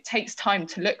 you know, it takes time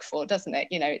to look for, doesn't it?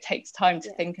 You know, it takes time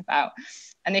to think about.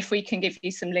 And if we can give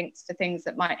you some links to things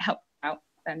that might help out,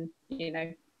 then, you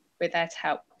know, we're there to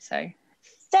help. So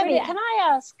Debbie, can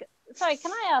I ask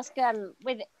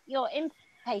with your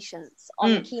inpatients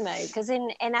on chemo, because in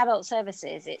adult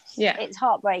services it's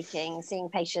heartbreaking seeing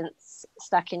patients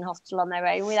stuck in hospital on their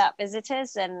own without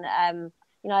visitors, and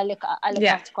you know, I look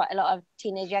after quite a lot of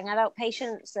teenage young adult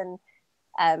patients, and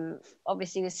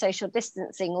obviously with social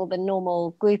distancing, all the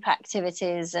normal group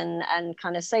activities and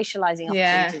kind of socializing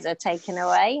opportunities are taken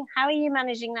away. How are you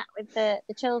managing that with the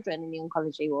children in the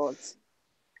oncology wards?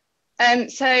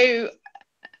 So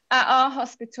at our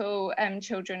hospital,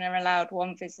 children are allowed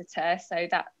 1 visitor, so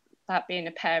that being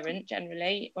a parent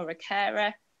generally, or a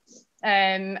carer,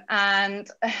 and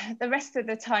the rest of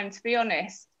the time, to be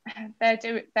honest,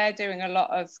 they're doing a lot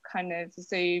of kind of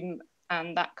Zoom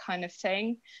and that kind of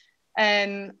thing.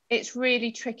 It's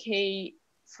really tricky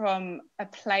from a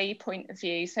play point of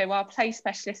view. So our play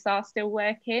specialists are still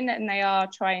working, and they are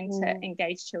trying to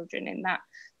engage children in that.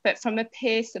 But from a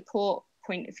peer support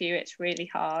point of view, it's really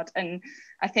hard. And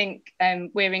I think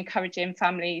we're encouraging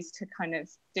families to kind of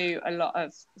do a lot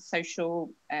of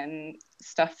social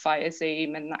stuff via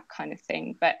Zoom and that kind of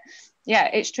thing. But yeah,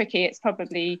 it's tricky. It's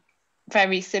probably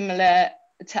very similar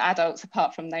to adults,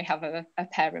 apart from they have a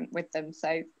parent with them,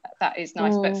 so that is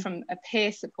nice. But from a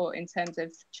peer support in terms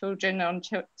of children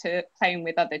to playing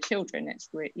with other children, it's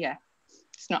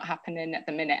not happening at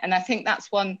the minute. And I think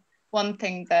that's one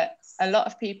thing that a lot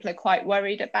of people are quite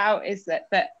worried about, is that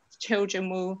children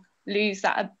will lose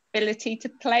that ability to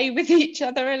play with each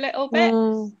other a little bit.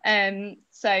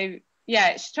 So yeah,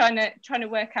 it's trying to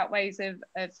work out ways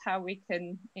of how we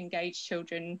can engage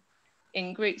children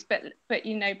in groups, but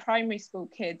you know, primary school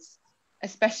kids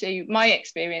especially my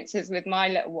experiences with my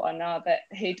little one are that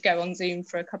he'd go on Zoom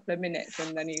for a couple of minutes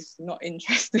and then he's not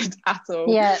interested at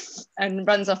all, and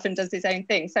runs off and does his own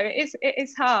thing. So it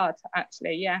is hard,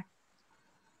 actually.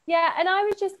 Yeah, and I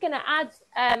was just going to add,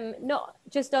 not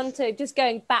just onto, just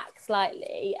going back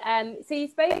slightly. So you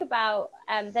spoke about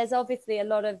there's obviously a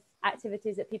lot of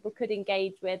activities that people could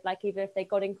engage with, like either if they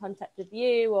got in contact with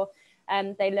you or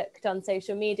they looked on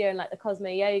social media and like the Cosmo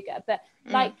Yoga. But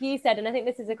like you said, and I think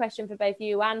this is a question for both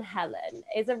you and Helen,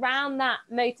 is around that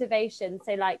motivation.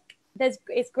 So like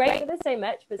it's great that there's so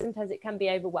much, but sometimes it can be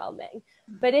overwhelming.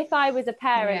 But if I was a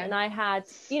parent and I had,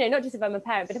 not just if I'm a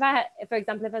parent, but if I had, for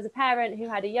example, if I was a parent who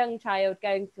had a young child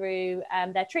going through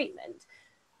their treatment,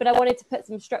 but I wanted to put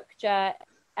some structure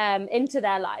into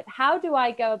their life, how do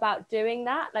I go about doing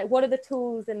that? Like, what are the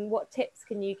tools and what tips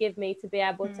can you give me to be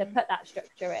able to put that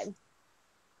structure in?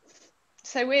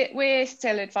 So we're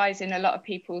still advising a lot of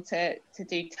people to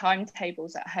do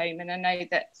timetables at home, and I know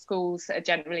that schools are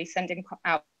generally sending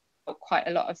out quite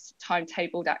a lot of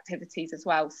timetabled activities as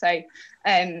well. So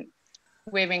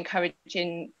we're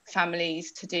encouraging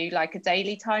families to do like a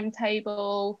daily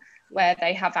timetable where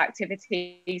they have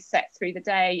activities set through the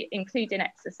day, including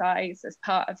exercise as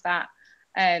part of that.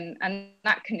 And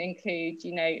that can include,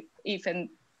 even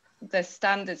the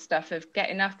standard stuff of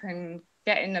getting up and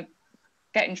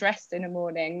getting dressed in the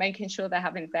morning, making sure they're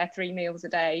having their 3 meals a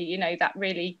day,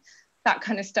 that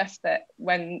kind of stuff that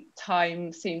when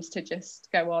time seems to just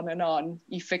go on,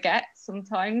 you forget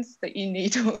sometimes that you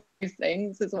need all those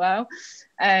things as well.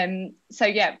 So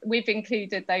yeah, we've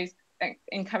included those,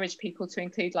 encourage people to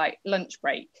include like lunch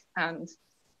break and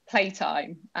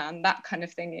playtime and that kind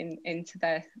of thing into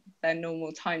their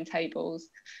normal timetables,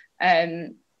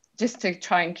 just to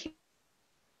try and keep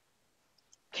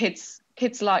kids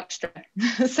like stress.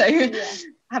 So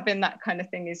having that kind of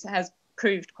thing has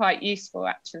proved quite useful,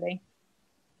 actually.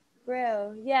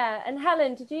 Real, yeah. And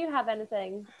Helen, did you have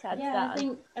anything to add to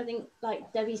that? I think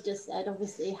like Debbie's just said,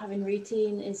 obviously having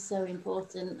routine is so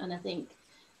important, and I think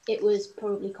it was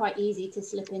probably quite easy to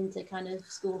slip into kind of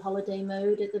school holiday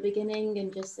mode at the beginning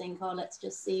and just think, oh, let's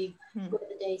just see where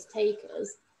the days take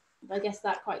us. But I guess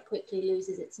that quite quickly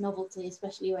loses its novelty,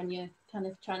 especially when you're kind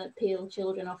of trying to peel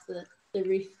children off the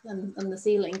roof and the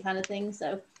ceiling kind of thing.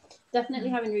 So definitely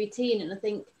having routine. And I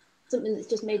think something that's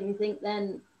just made me think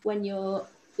then, when you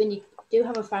do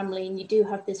have a family and you do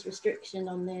have this restriction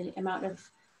on the amount of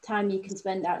time you can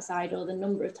spend outside or the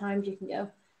number of times you can go,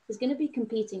 there's going to be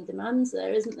competing demands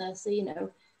there, isn't there? So,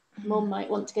 mum might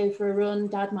want to go for a run,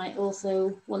 dad might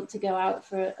also want to go out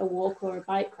for a walk or a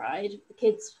bike ride, the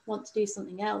kids want to do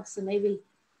something else. So maybe,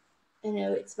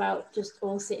 it's about just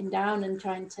all sitting down and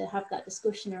trying to have that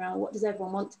discussion around what does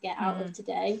everyone want to get out of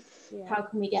today? How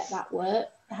can we get that work?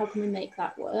 How can we make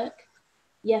that work?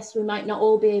 Yes, we might not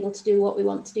all be able to do what we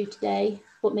want to do today,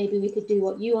 but maybe we could do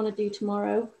what you want to do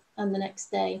tomorrow and the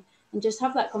next day, and just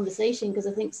have that conversation. Because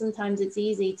I think sometimes it's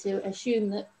easy to assume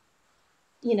that,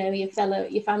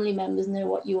 your family members know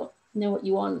what you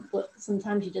want, but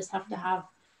sometimes you just have to have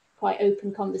quite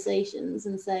open conversations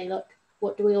and say, look,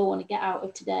 what do we all want to get out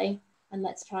of today? And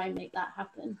let's try and make that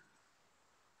happen.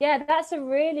 Yeah, that's a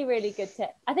really, really good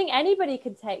tip. I think anybody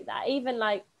could take that, even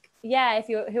like, if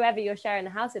you're whoever you're sharing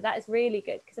the house with, that is really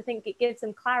good, because I think it gives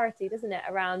some clarity, doesn't it,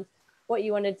 around what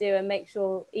you want to do and make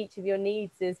sure each of your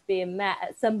needs is being met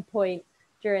at some point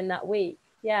during that week.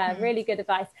 Really good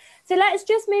advice. So let's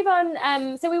just move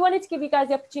on. So we wanted to give you guys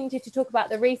the opportunity to talk about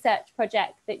the research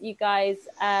project that you guys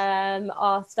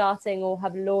are starting or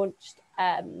have launched.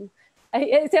 So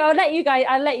I'll let you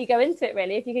go into it,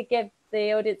 really, if you could give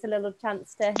the audience a little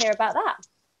chance to hear about that.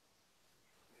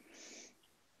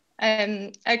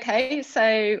 Okay,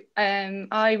 so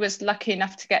I was lucky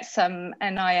enough to get some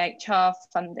NIHR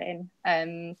funding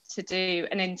to do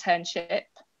an internship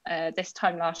this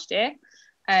time last year,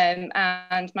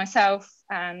 and myself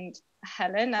and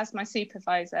Helen, as my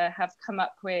supervisor, have come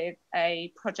up with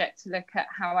a project to look at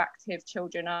how active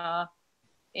children are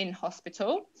in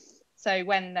hospital. So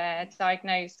when they're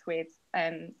diagnosed with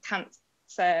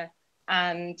cancer,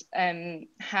 and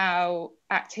how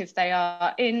active they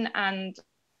are in and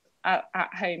at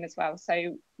home as well.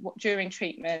 So during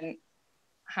treatment,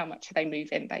 how much are they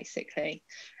moving, basically?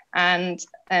 And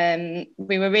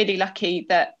we were really lucky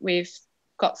that we've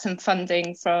got some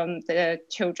funding from the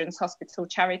Children's Hospital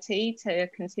charity to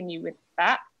continue with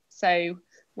that. So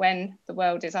when the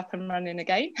world is up and running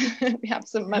again, we have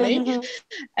some money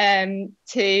to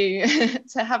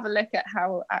have a look at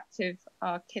how active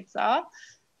our kids are,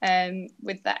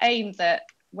 with the aim that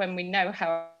when we know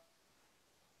how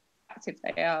active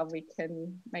they are, we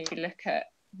can maybe look at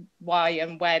why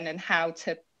and when and how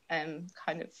to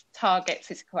kind of target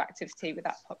physical activity with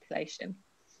that population.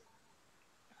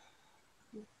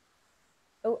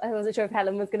 Oh, I wasn't sure if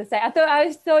Helen was going to say. I thought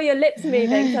I saw your lips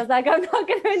moving, so I was like, I'm not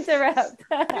going to interrupt.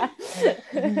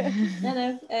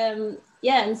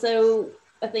 Yeah, and so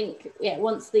I think,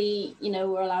 once we're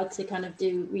allowed to kind of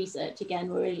do research again,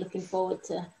 we're really looking forward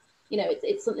to,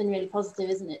 it's something really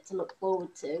positive, isn't it, to look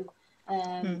forward to.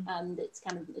 And it's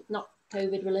not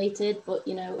COVID related, but,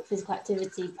 physical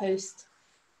activity post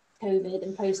COVID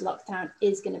and post lockdown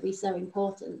is going to be so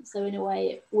important. So in a way,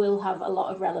 it will have a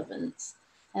lot of relevance.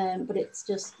 But it's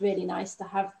just really nice to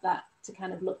have that to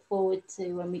kind of look forward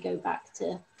to when we go back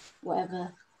to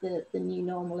whatever the new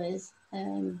normal is.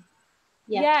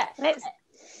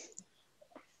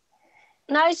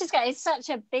 It's such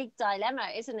a big dilemma,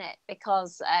 isn't it?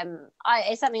 Because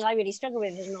it's something I really struggle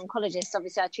with as an oncologist.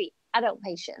 Obviously, I treat adult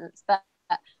patients, but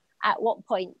at what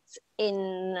point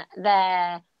in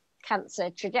their cancer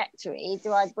trajectory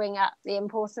do I bring up the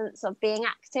importance of being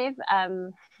active?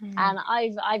 And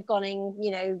I've gone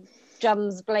in,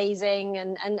 drums blazing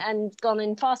and gone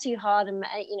in far too hard and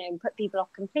put people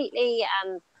off completely.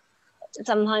 And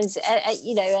sometimes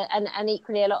and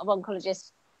equally a lot of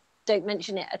oncologists don't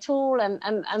mention it at all.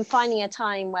 And finding a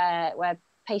time where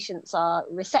patients are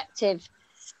receptive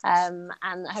and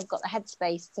have got the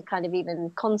headspace to kind of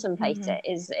even contemplate it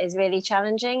is really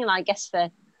challenging. And I guess for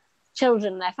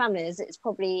children and their families, it's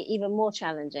probably even more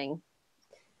challenging.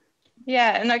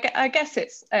 Yeah, and I guess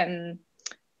it's a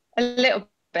little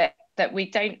bit that we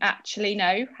don't actually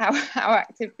know how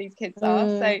active these kids are.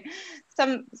 So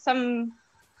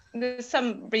there's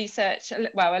some research, a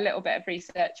little bit of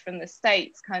research from the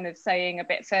States kind of saying a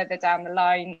bit further down the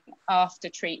line after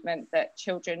treatment that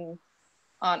children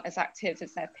aren't as active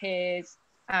as their peers,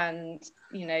 and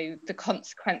the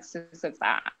consequences of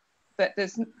that. But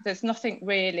there's nothing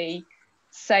really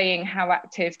saying how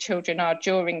active children are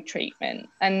during treatment,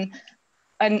 and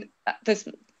there's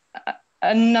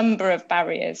a number of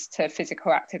barriers to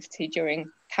physical activity during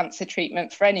cancer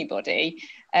treatment for anybody,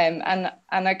 and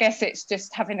I guess it's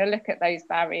just having a look at those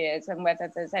barriers and whether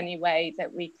there's any way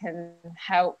that we can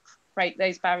help break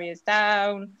those barriers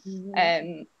down,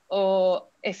 or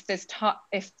if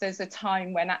there's a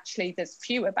time when actually there's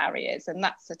fewer barriers, and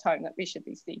that's the time that we should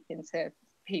be speaking to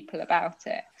people about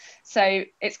it. So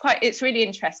it's really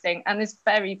interesting, and there's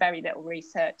very, very little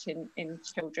research in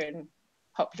children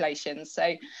populations.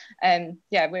 So I'm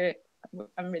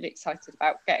really excited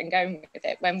about getting going with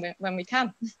it when we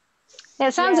can. Yeah,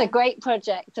 it sounds a great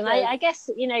project, and I guess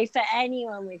for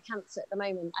anyone with cancer at the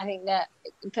moment, I think that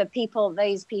for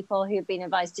those people who've been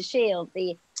advised to shield,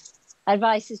 the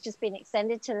advice has just been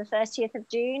extended to the 30th of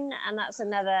June, and that's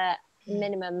another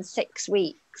minimum 6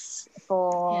 weeks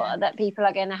that people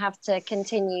are going to have to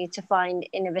continue to find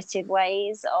innovative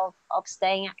ways of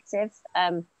staying active.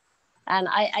 And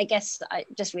I guess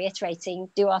just reiterating,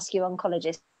 do ask your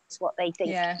oncologist what they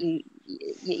think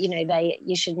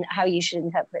you should, how you should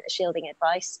interpret the shielding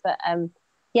advice. But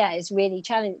it's really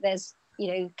challenging. There's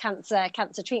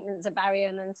cancer treatment is a barrier,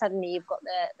 and then suddenly you've got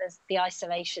the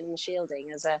isolation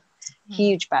shielding as a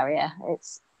huge barrier.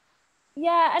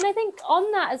 And I think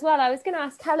on that as well, I was going to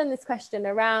ask Helen this question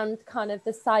around kind of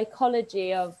the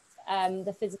psychology of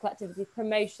the physical activity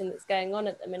promotion that's going on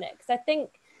at the minute, because I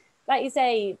think, like you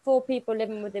say, for people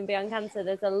living with and beyond cancer,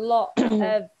 there's a lot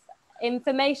of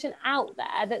information out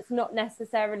there that's not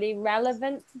necessarily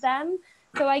relevant to them.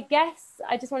 So I guess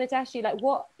I just wanted to ask you,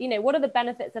 what are the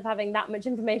benefits of having that much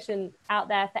information out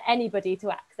there for anybody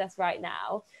to access right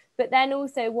now? But then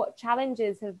also, what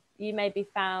challenges have you maybe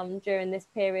found during this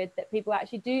period that people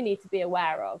actually do need to be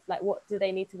aware of? Like, what do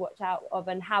they need to watch out of,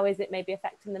 and how is it maybe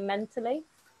affecting them mentally?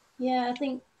 Yeah, I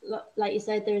think, like you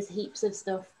said, there's heaps of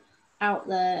stuff out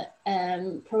there,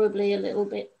 probably a little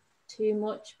bit too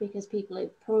much because people are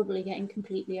probably getting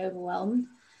completely overwhelmed.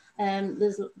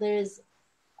 There's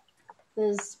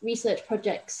research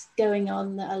projects going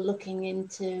on that are looking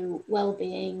into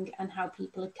well-being and how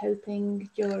people are coping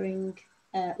during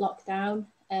lockdown.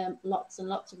 Lots and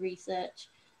lots of research,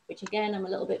 which again, I'm a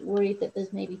little bit worried that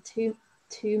there's maybe too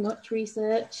much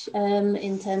research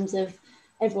in terms of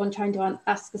everyone trying to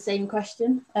ask the same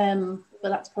question, but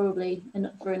that's probably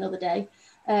for another day.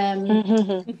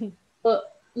 But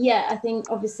yeah, I think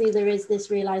obviously there is this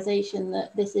realization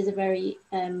that this is a very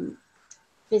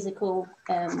physical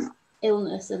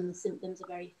illness, and the symptoms are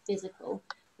very physical.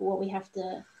 But what we have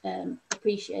to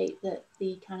appreciate that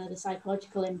the kind of the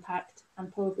psychological impact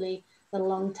and probably the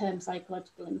long-term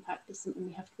psychological impact is something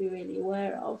we have to be really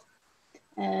aware of.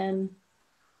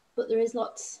 But there is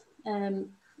lots,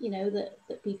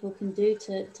 that people can do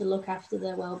to look after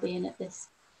their well-being at this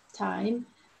time.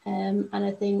 And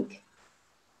I think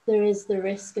there is the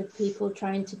risk of people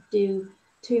trying to do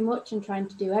too much and trying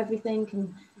to do everything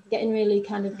and getting really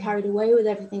kind of carried away with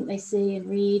everything they see and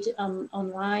read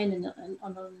online and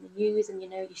on the news. And, you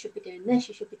know, you should be doing this,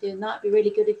 you should be doing that. It'd be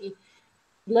really good if you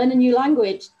learn a new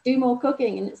language, do more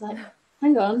cooking. And it's like,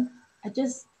 hang on, I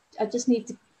just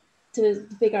need to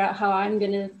figure out how I'm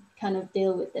going to kind of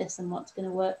deal with this and what's going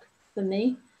to work for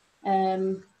me.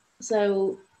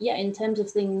 So yeah, in terms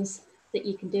of things that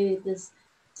you can do, there's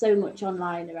so much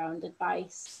online around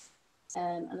advice,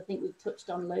 and I think we've touched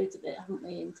on loads of it, haven't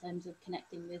we, in terms of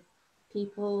connecting with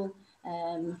people,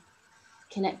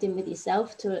 connecting with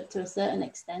yourself to a certain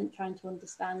extent, trying to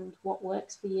understand what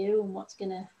works for you and what's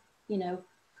going to, you know,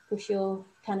 push your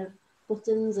kind of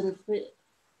buttons. And for,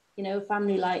 you know,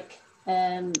 family like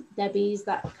Debbie's,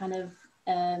 that kind of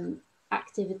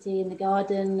activity in the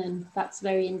garden, and that's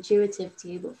very intuitive to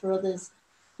you, but for others,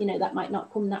 you know, that might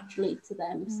not come naturally to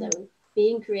them. So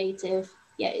being creative,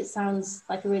 yeah, it sounds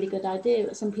like a really good idea,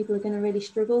 but some people are going to really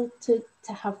struggle to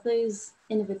have those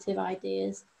innovative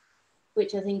ideas,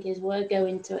 which I think is where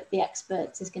going to the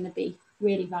experts is going to be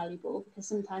really valuable, because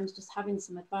sometimes just having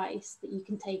some advice that you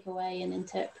can take away and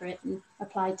interpret and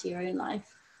apply to your own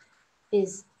life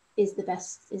is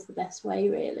the best way,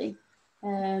 really.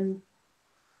 And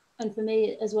for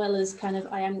me, as well as kind of,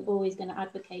 I am always going to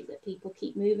advocate that people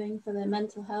keep moving for their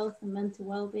mental health and mental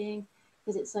well-being,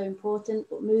 because it's so important.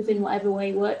 But move in whatever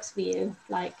way works for you.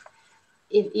 Like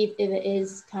if it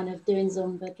is kind of doing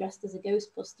Zumba dressed as a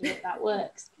Ghostbuster, if that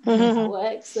works,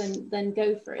 then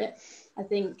go for it. I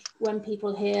think when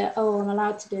people hear, oh, I'm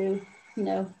allowed to do, you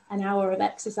know, an hour of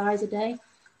exercise a day,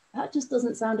 that just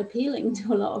doesn't sound appealing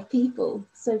to a lot of people.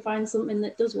 So find something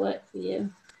that does work for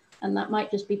you. And that might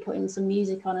just be putting some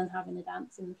music on and having a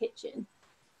dance in the kitchen.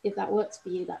 If that works for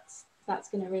you, that's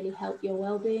going to really help your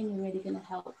well-being and really going to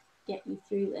help get you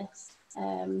through this.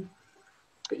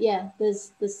 But yeah,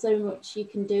 there's so much you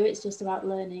can do. It's just about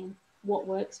learning what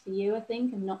works for you, I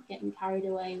think, and not getting carried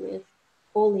away with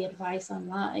all the advice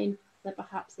online that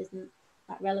perhaps isn't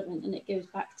that relevant. And it goes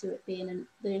back to it being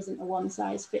there isn't a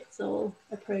one-size-fits-all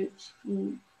approach.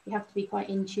 You have to be quite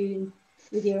in tune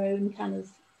with your own kind of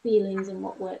feelings and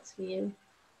what works for you.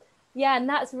 Yeah, and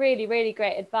that's really, really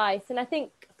great advice. And I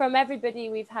think from everybody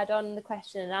we've had on the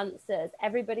question and answers,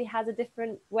 everybody has a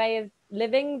different way of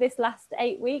living this last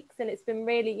 8 weeks, and it's been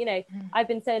really, you know, I've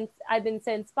been so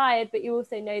inspired, but you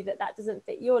also know that doesn't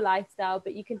fit your lifestyle,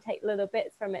 but you can take little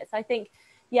bits from it. So I think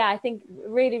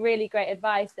really, really great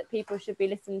advice that people should be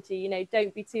listening to. You know,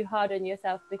 don't be too hard on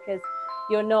yourself, because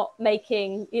you're not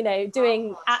making, you know,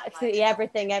 doing absolutely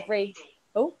everything every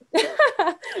oh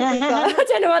I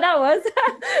don't know what that was.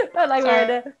 Felt like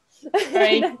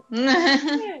Sorry.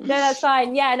 No, that's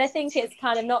fine. Yeah, and I think it's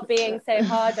kind of not being so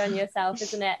hard on yourself,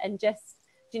 isn't it? And just,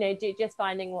 you know, just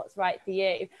finding what's right for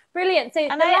you. Brilliant. So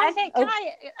and I think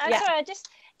sorry, just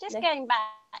going back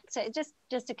to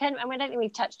just to kind of, and I don't think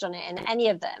we've touched on it in any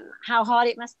of them, how hard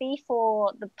it must be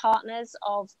for the partners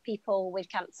of people with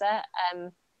cancer.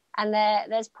 And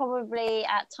there's probably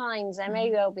at times there may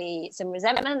well be some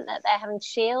resentment that they're having to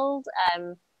shield.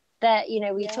 That, you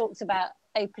know, we talked about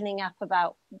opening up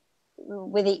about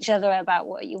with each other about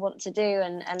what you want to do,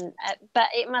 and but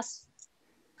it must,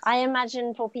 I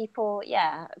imagine, for people,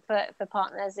 for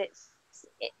partners,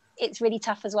 it's really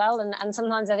tough as well. And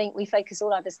sometimes I think we focus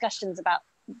all our discussions about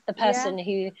the person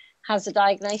who has a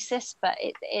diagnosis, but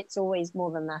it's always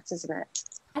more than that, isn't it?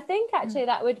 I think actually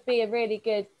that would be a really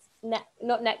good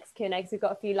not next Q&A, because we've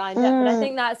got a few lined up, but I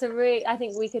think that's I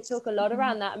think we could talk a lot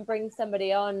around that and bring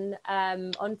somebody on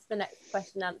onto the next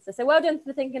question and answer. So well done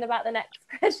for thinking about the next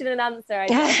question and answer.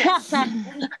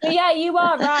 But yeah, you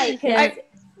are right,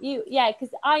 because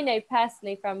I know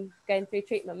personally from going through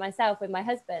treatment myself with my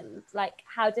husband, like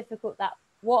how difficult that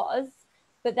was.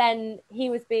 But then he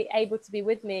was able to be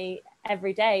with me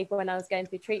every day when I was going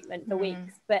through treatment for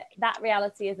weeks. But that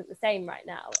reality isn't the same right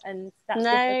now. And that's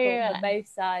difficult for both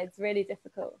sides, really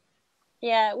difficult.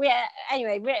 Yeah,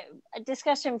 anyway, a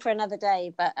discussion for another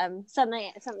day, but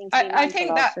something to be I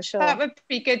think that for sure. That would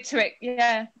be good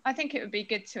to, I think it would be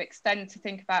good to extend to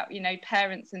think about, you know,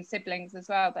 parents and siblings as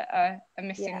well that are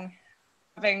missing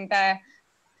having their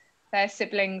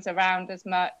siblings around as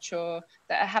much, or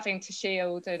that are having to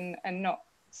shield and not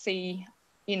see,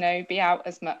 you know, be out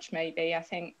as much. Maybe I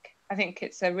think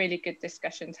it's a really good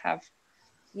discussion to have.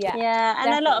 And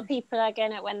definitely. A lot of people are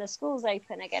going to, when the schools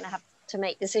open, are going to have to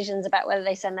make decisions about whether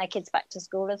they send their kids back to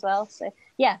school as well. So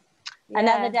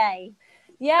another day.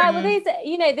 Yeah, well,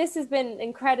 this has been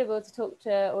incredible to talk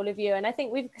to all of you, and I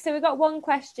think we've got one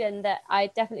question that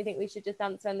I definitely think we should just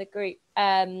answer in the group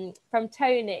from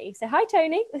Tony. So hi,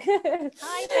 Tony.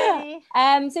 Hi,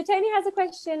 Tony. So Tony has a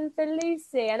question for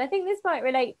Lucy, and I think this might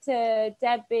relate to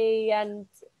Debbie and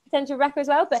potential Rebecca as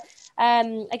well, but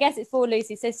I guess it's for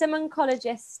Lucy. So some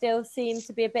oncologists still seem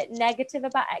to be a bit negative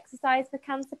about exercise for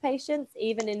cancer patients,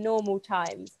 even in normal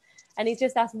times, and he's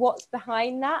just asked what's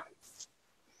behind that.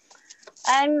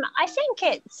 I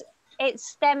think it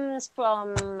stems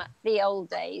from the old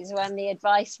days when the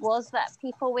advice was that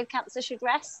people with cancer should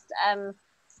rest,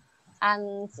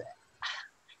 and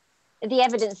the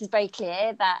evidence is very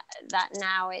clear that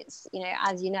now it's,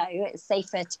 as you know, it's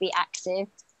safer to be active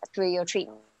through your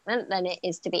treatment than it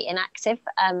is to be inactive.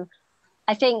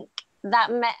 I think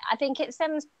it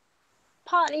stems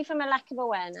partly from a lack of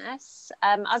awareness.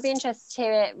 I'd be interested to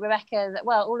hear, Rebecca,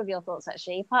 all of your thoughts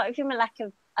actually, partly from a lack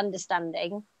of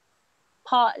understanding,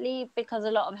 partly because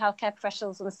a lot of healthcare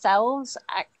professionals themselves,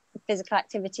 physical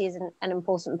activity is an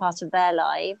important part of their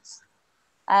lives,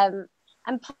 and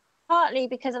partly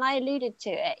because, and I alluded to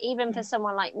it, even for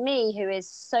someone like me who is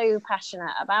so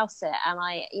passionate about it, and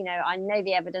I know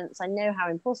the evidence, I know how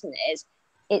important it is,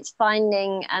 it's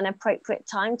finding an appropriate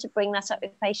time to bring that up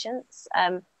with patients.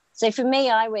 So for me,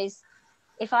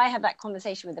 if I have that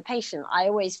conversation with the patient, I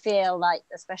always feel like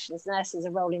the specialist nurses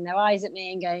are rolling their eyes at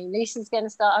me and going, Lucy's going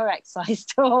to start her exercise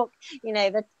talk,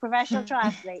 the professional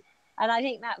triathlete. And I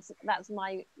think that's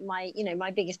my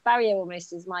biggest barrier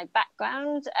almost, is my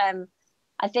background.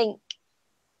 I think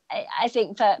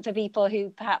for people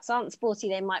who perhaps aren't sporty,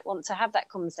 they might want to have that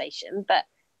conversation, but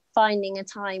finding a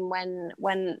time when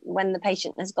the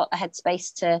patient has got the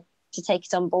headspace to take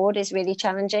it on board is really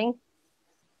challenging.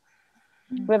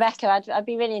 Rebecca, I'd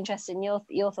be really interested in your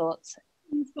thoughts.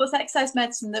 Sports exercise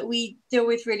medicine that we deal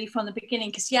with really from the beginning,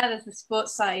 because there's the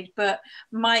sports side, but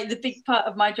the big part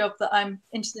of my job that I'm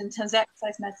interested in terms of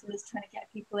exercise medicine is trying to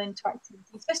get people into activity,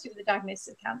 especially with the diagnosis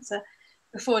of cancer,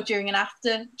 before, during and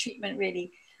after treatment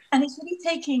really. And it's really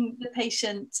taking the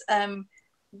patient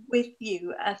with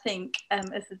you, I think,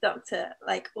 as the doctor,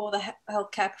 or the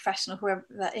healthcare professional, whoever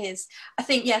that is. I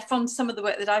think, from some of the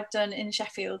work that I've done in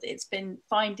Sheffield, it's been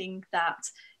finding that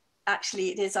actually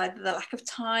it is either the lack of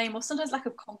time or sometimes lack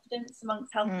of confidence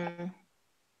amongst health.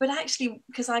 But actually,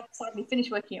 because I've sadly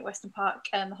finished working at Western Park,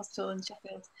 the hospital in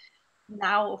Sheffield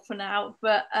for now,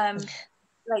 but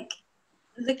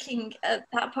looking at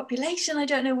that population, I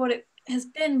don't know what it has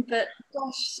been, but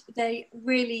gosh, they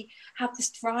really have this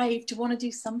drive to want to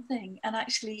do something. And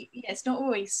actually, it's not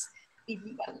always, we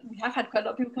have had quite a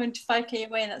lot of people coming to 5k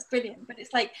away, and that's brilliant, but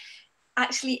it's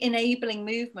actually enabling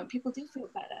movement. People do feel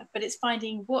better, but it's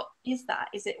finding, what is that?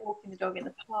 Is it walking the dog in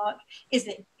the park? Is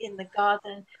it in the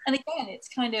garden? And again, it's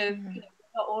kind of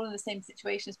not all in the same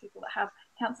situation as people that have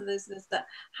cancer, those of us that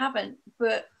haven't,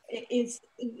 but it is,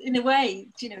 in a way,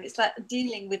 it's like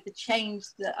dealing with the change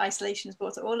that isolation has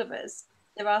brought to all of us.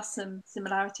 There are some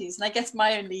similarities, and I guess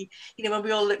my only, when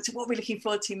we all looked at what we're looking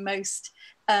forward to most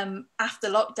after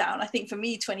lockdown, I think for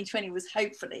me 2020 was,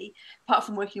 hopefully, apart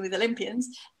from working with Olympians,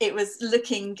 it was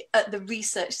looking at the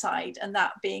research side, and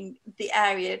that being the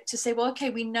area to say, well,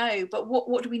 okay, we know, but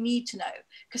what do we need to know?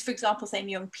 Because, for example, saying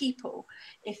young people,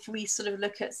 if we sort of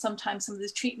look at sometimes some of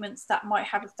those treatments that might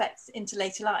have effects into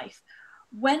later life,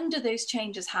 when do those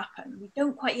changes happen? We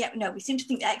don't quite yet know. We seem to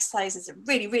think that exercise is a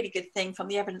really, really good thing from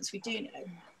the evidence we do know.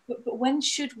 But when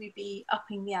should we be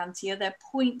upping the ante? Are there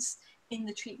points in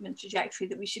the treatment trajectory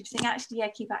that we should think, actually,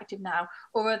 keep active now?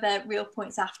 Or are there real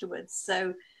points afterwards?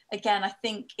 So again, I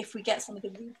think if we get some of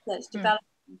the research developed,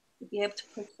 we'll be able to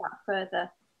push that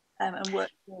further and work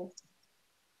towards.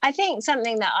 I think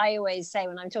something that I always say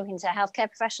when I'm talking to healthcare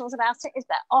professionals about it is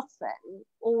that often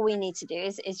all we need to do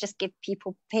is just give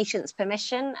patients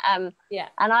permission. And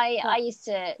I used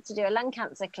to do a lung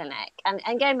cancer clinic,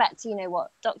 and going back to,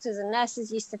 what doctors and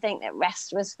nurses used to think, that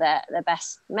rest was the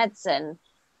best medicine.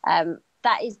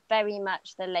 That is very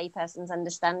much the layperson's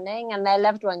understanding, and their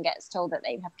loved one gets told that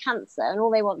they have cancer, and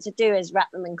all they want to do is wrap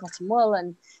them in cotton wool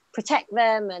and protect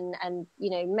them and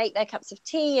make their cups of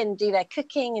tea and do their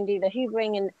cooking and do the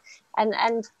hoovering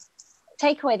and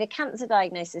take away the cancer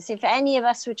diagnosis. If any of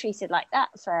us were treated like that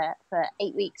for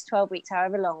 8 weeks, 12 weeks,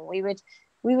 however long, we would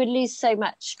lose so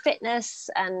much fitness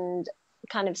and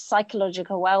kind of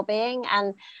psychological well-being.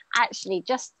 And actually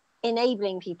just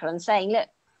enabling people and saying, look,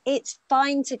 it's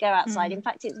fine to go outside. In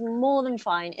fact, it's more than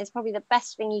fine. It's probably the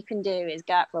best thing you can do is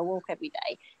go out for a walk every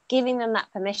day. Giving them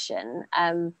that permission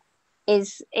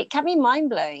it can be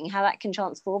mind-blowing how that can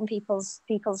transform people's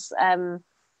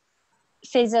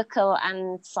physical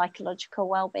and psychological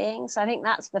well-being. So I think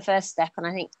that's the first step, and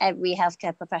I think every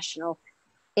healthcare professional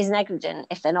is negligent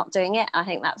if they're not doing it. I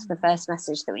think that's the first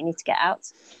message that we need to get out.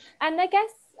 And I guess,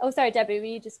 oh sorry Debbie, were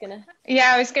you just gonna?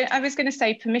 Yeah, I was gonna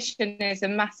say permission is a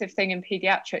massive thing in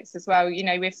paediatrics as well. You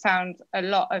know, we've found a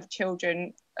lot of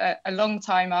children a long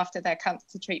time after their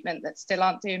cancer treatment that still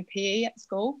aren't doing PE at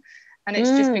school, and it's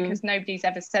just because nobody's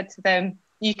ever said to them,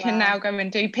 you can now go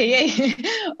and do PE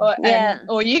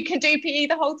or you can do PE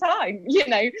the whole time. You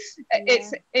know,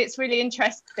 it's really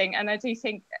interesting, and I do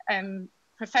think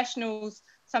professionals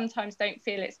sometimes don't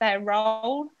feel it's their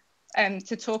role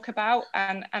to talk about,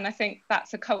 and I think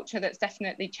that's a culture that's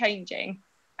definitely changing,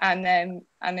 and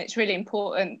it's really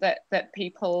important that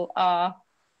people are,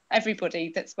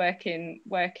 everybody that's working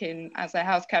as a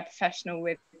healthcare professional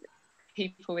with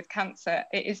people with cancer,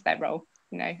 it is their role,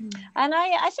 you know. And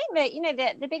I think that, you know,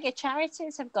 the bigger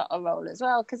charities have got a role as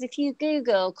well, because if you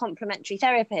Google complementary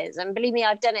therapies, and believe me,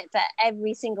 I've done it for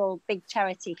every single big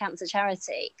charity, cancer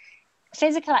charity,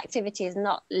 physical activity is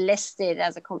not listed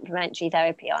as a complementary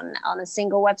therapy on a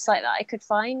single website that I could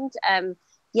find.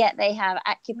 Yet they have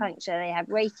acupuncture, they have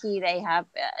Reiki, they have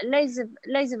loads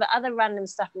of other random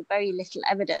stuff with very little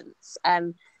evidence,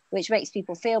 which makes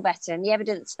people feel better. And the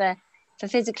evidence for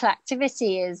physical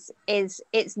activity is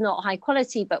it's not high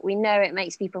quality, but we know it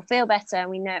makes people feel better, and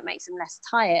we know it makes them less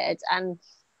tired. And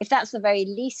if that's the very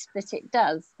least that it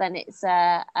does, then it's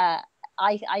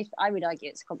I would argue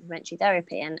it's complementary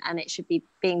therapy, and it should be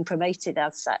being promoted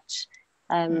as such.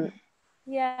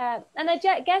 Yeah, and I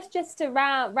guess just to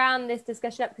round this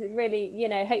discussion up, because really, you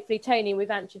know, hopefully Tony,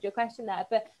 we've answered your question there,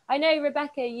 but I know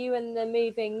Rebecca, you and the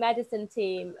moving medicine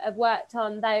team have worked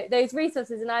on those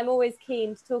resources, and I'm always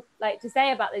keen to talk, like, to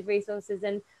say about those resources,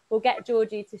 and we'll get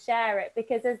Georgie to share it,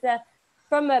 because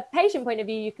from a patient point of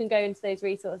view, you can go into those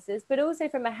resources, but also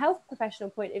from a health professional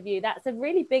point of view, that's a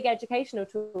really big educational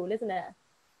tool, isn't it?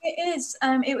 It is.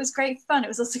 It was great fun. It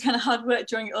was also kind of hard work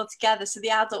drawing it all together. So the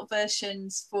adult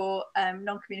versions for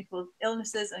non-communicable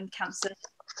illnesses and cancer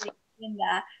in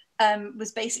there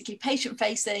was basically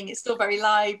patient-facing. It's still very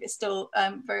live. It's still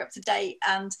very up to date,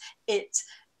 and it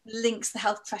links the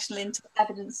health professional into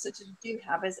evidence such as we do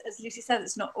have. As Lucy said,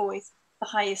 it's not always the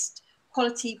highest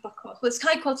quality, but well, it's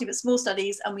high quality, but small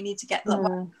studies, and we need to get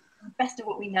the best of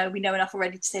what we know. We know enough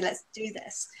already to say, let's do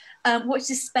this. Watch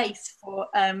this space for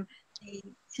the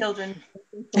children.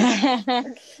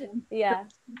 Yeah,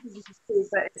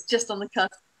 but it's just on the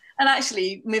cusp. And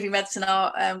actually, moving medicine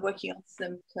are working on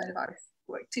some coronavirus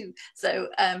work too. So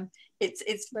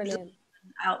it's brilliant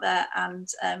out there, and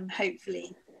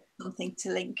hopefully something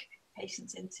to link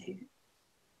patients into.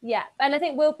 Yeah, and I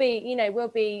think we'll be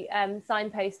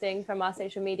signposting from our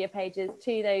social media pages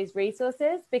to those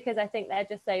resources, because I think they're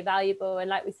just so valuable. And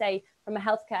like we say, from a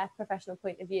healthcare professional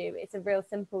point of view, it's a real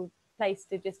simple place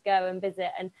to just go and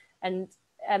visit and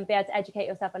be able to educate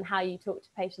yourself on how you talk to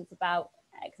patients about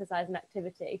exercise and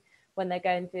activity when they're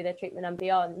going through their treatment and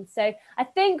beyond. So I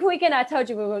think I told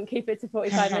you we won't keep it to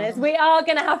 45 minutes. We are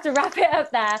going to have to wrap it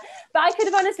up there. But I could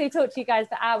have honestly talked to you guys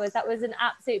for hours. That was an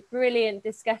absolute brilliant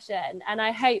discussion. And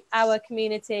I hope our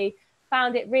community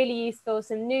found it really useful,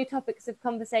 some new topics of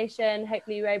conversation.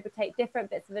 Hopefully you were able to take different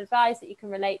bits of advice that you can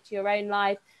relate to your own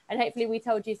life. And hopefully we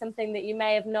told you something that you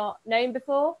may have not known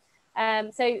before.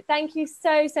 So thank you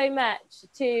so much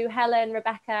to Helen,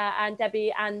 Rebecca and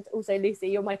Debbie, and also Lucy,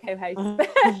 you're my co-host.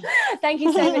 Thank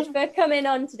you so much for coming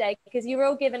on today, because you were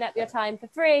all giving up your time for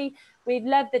free. We've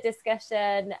loved the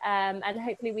discussion, and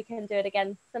hopefully we can do it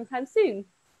again sometime soon.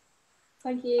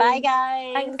 Thank you. Bye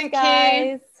guys. Thanks, Thank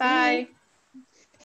guys. you. Bye.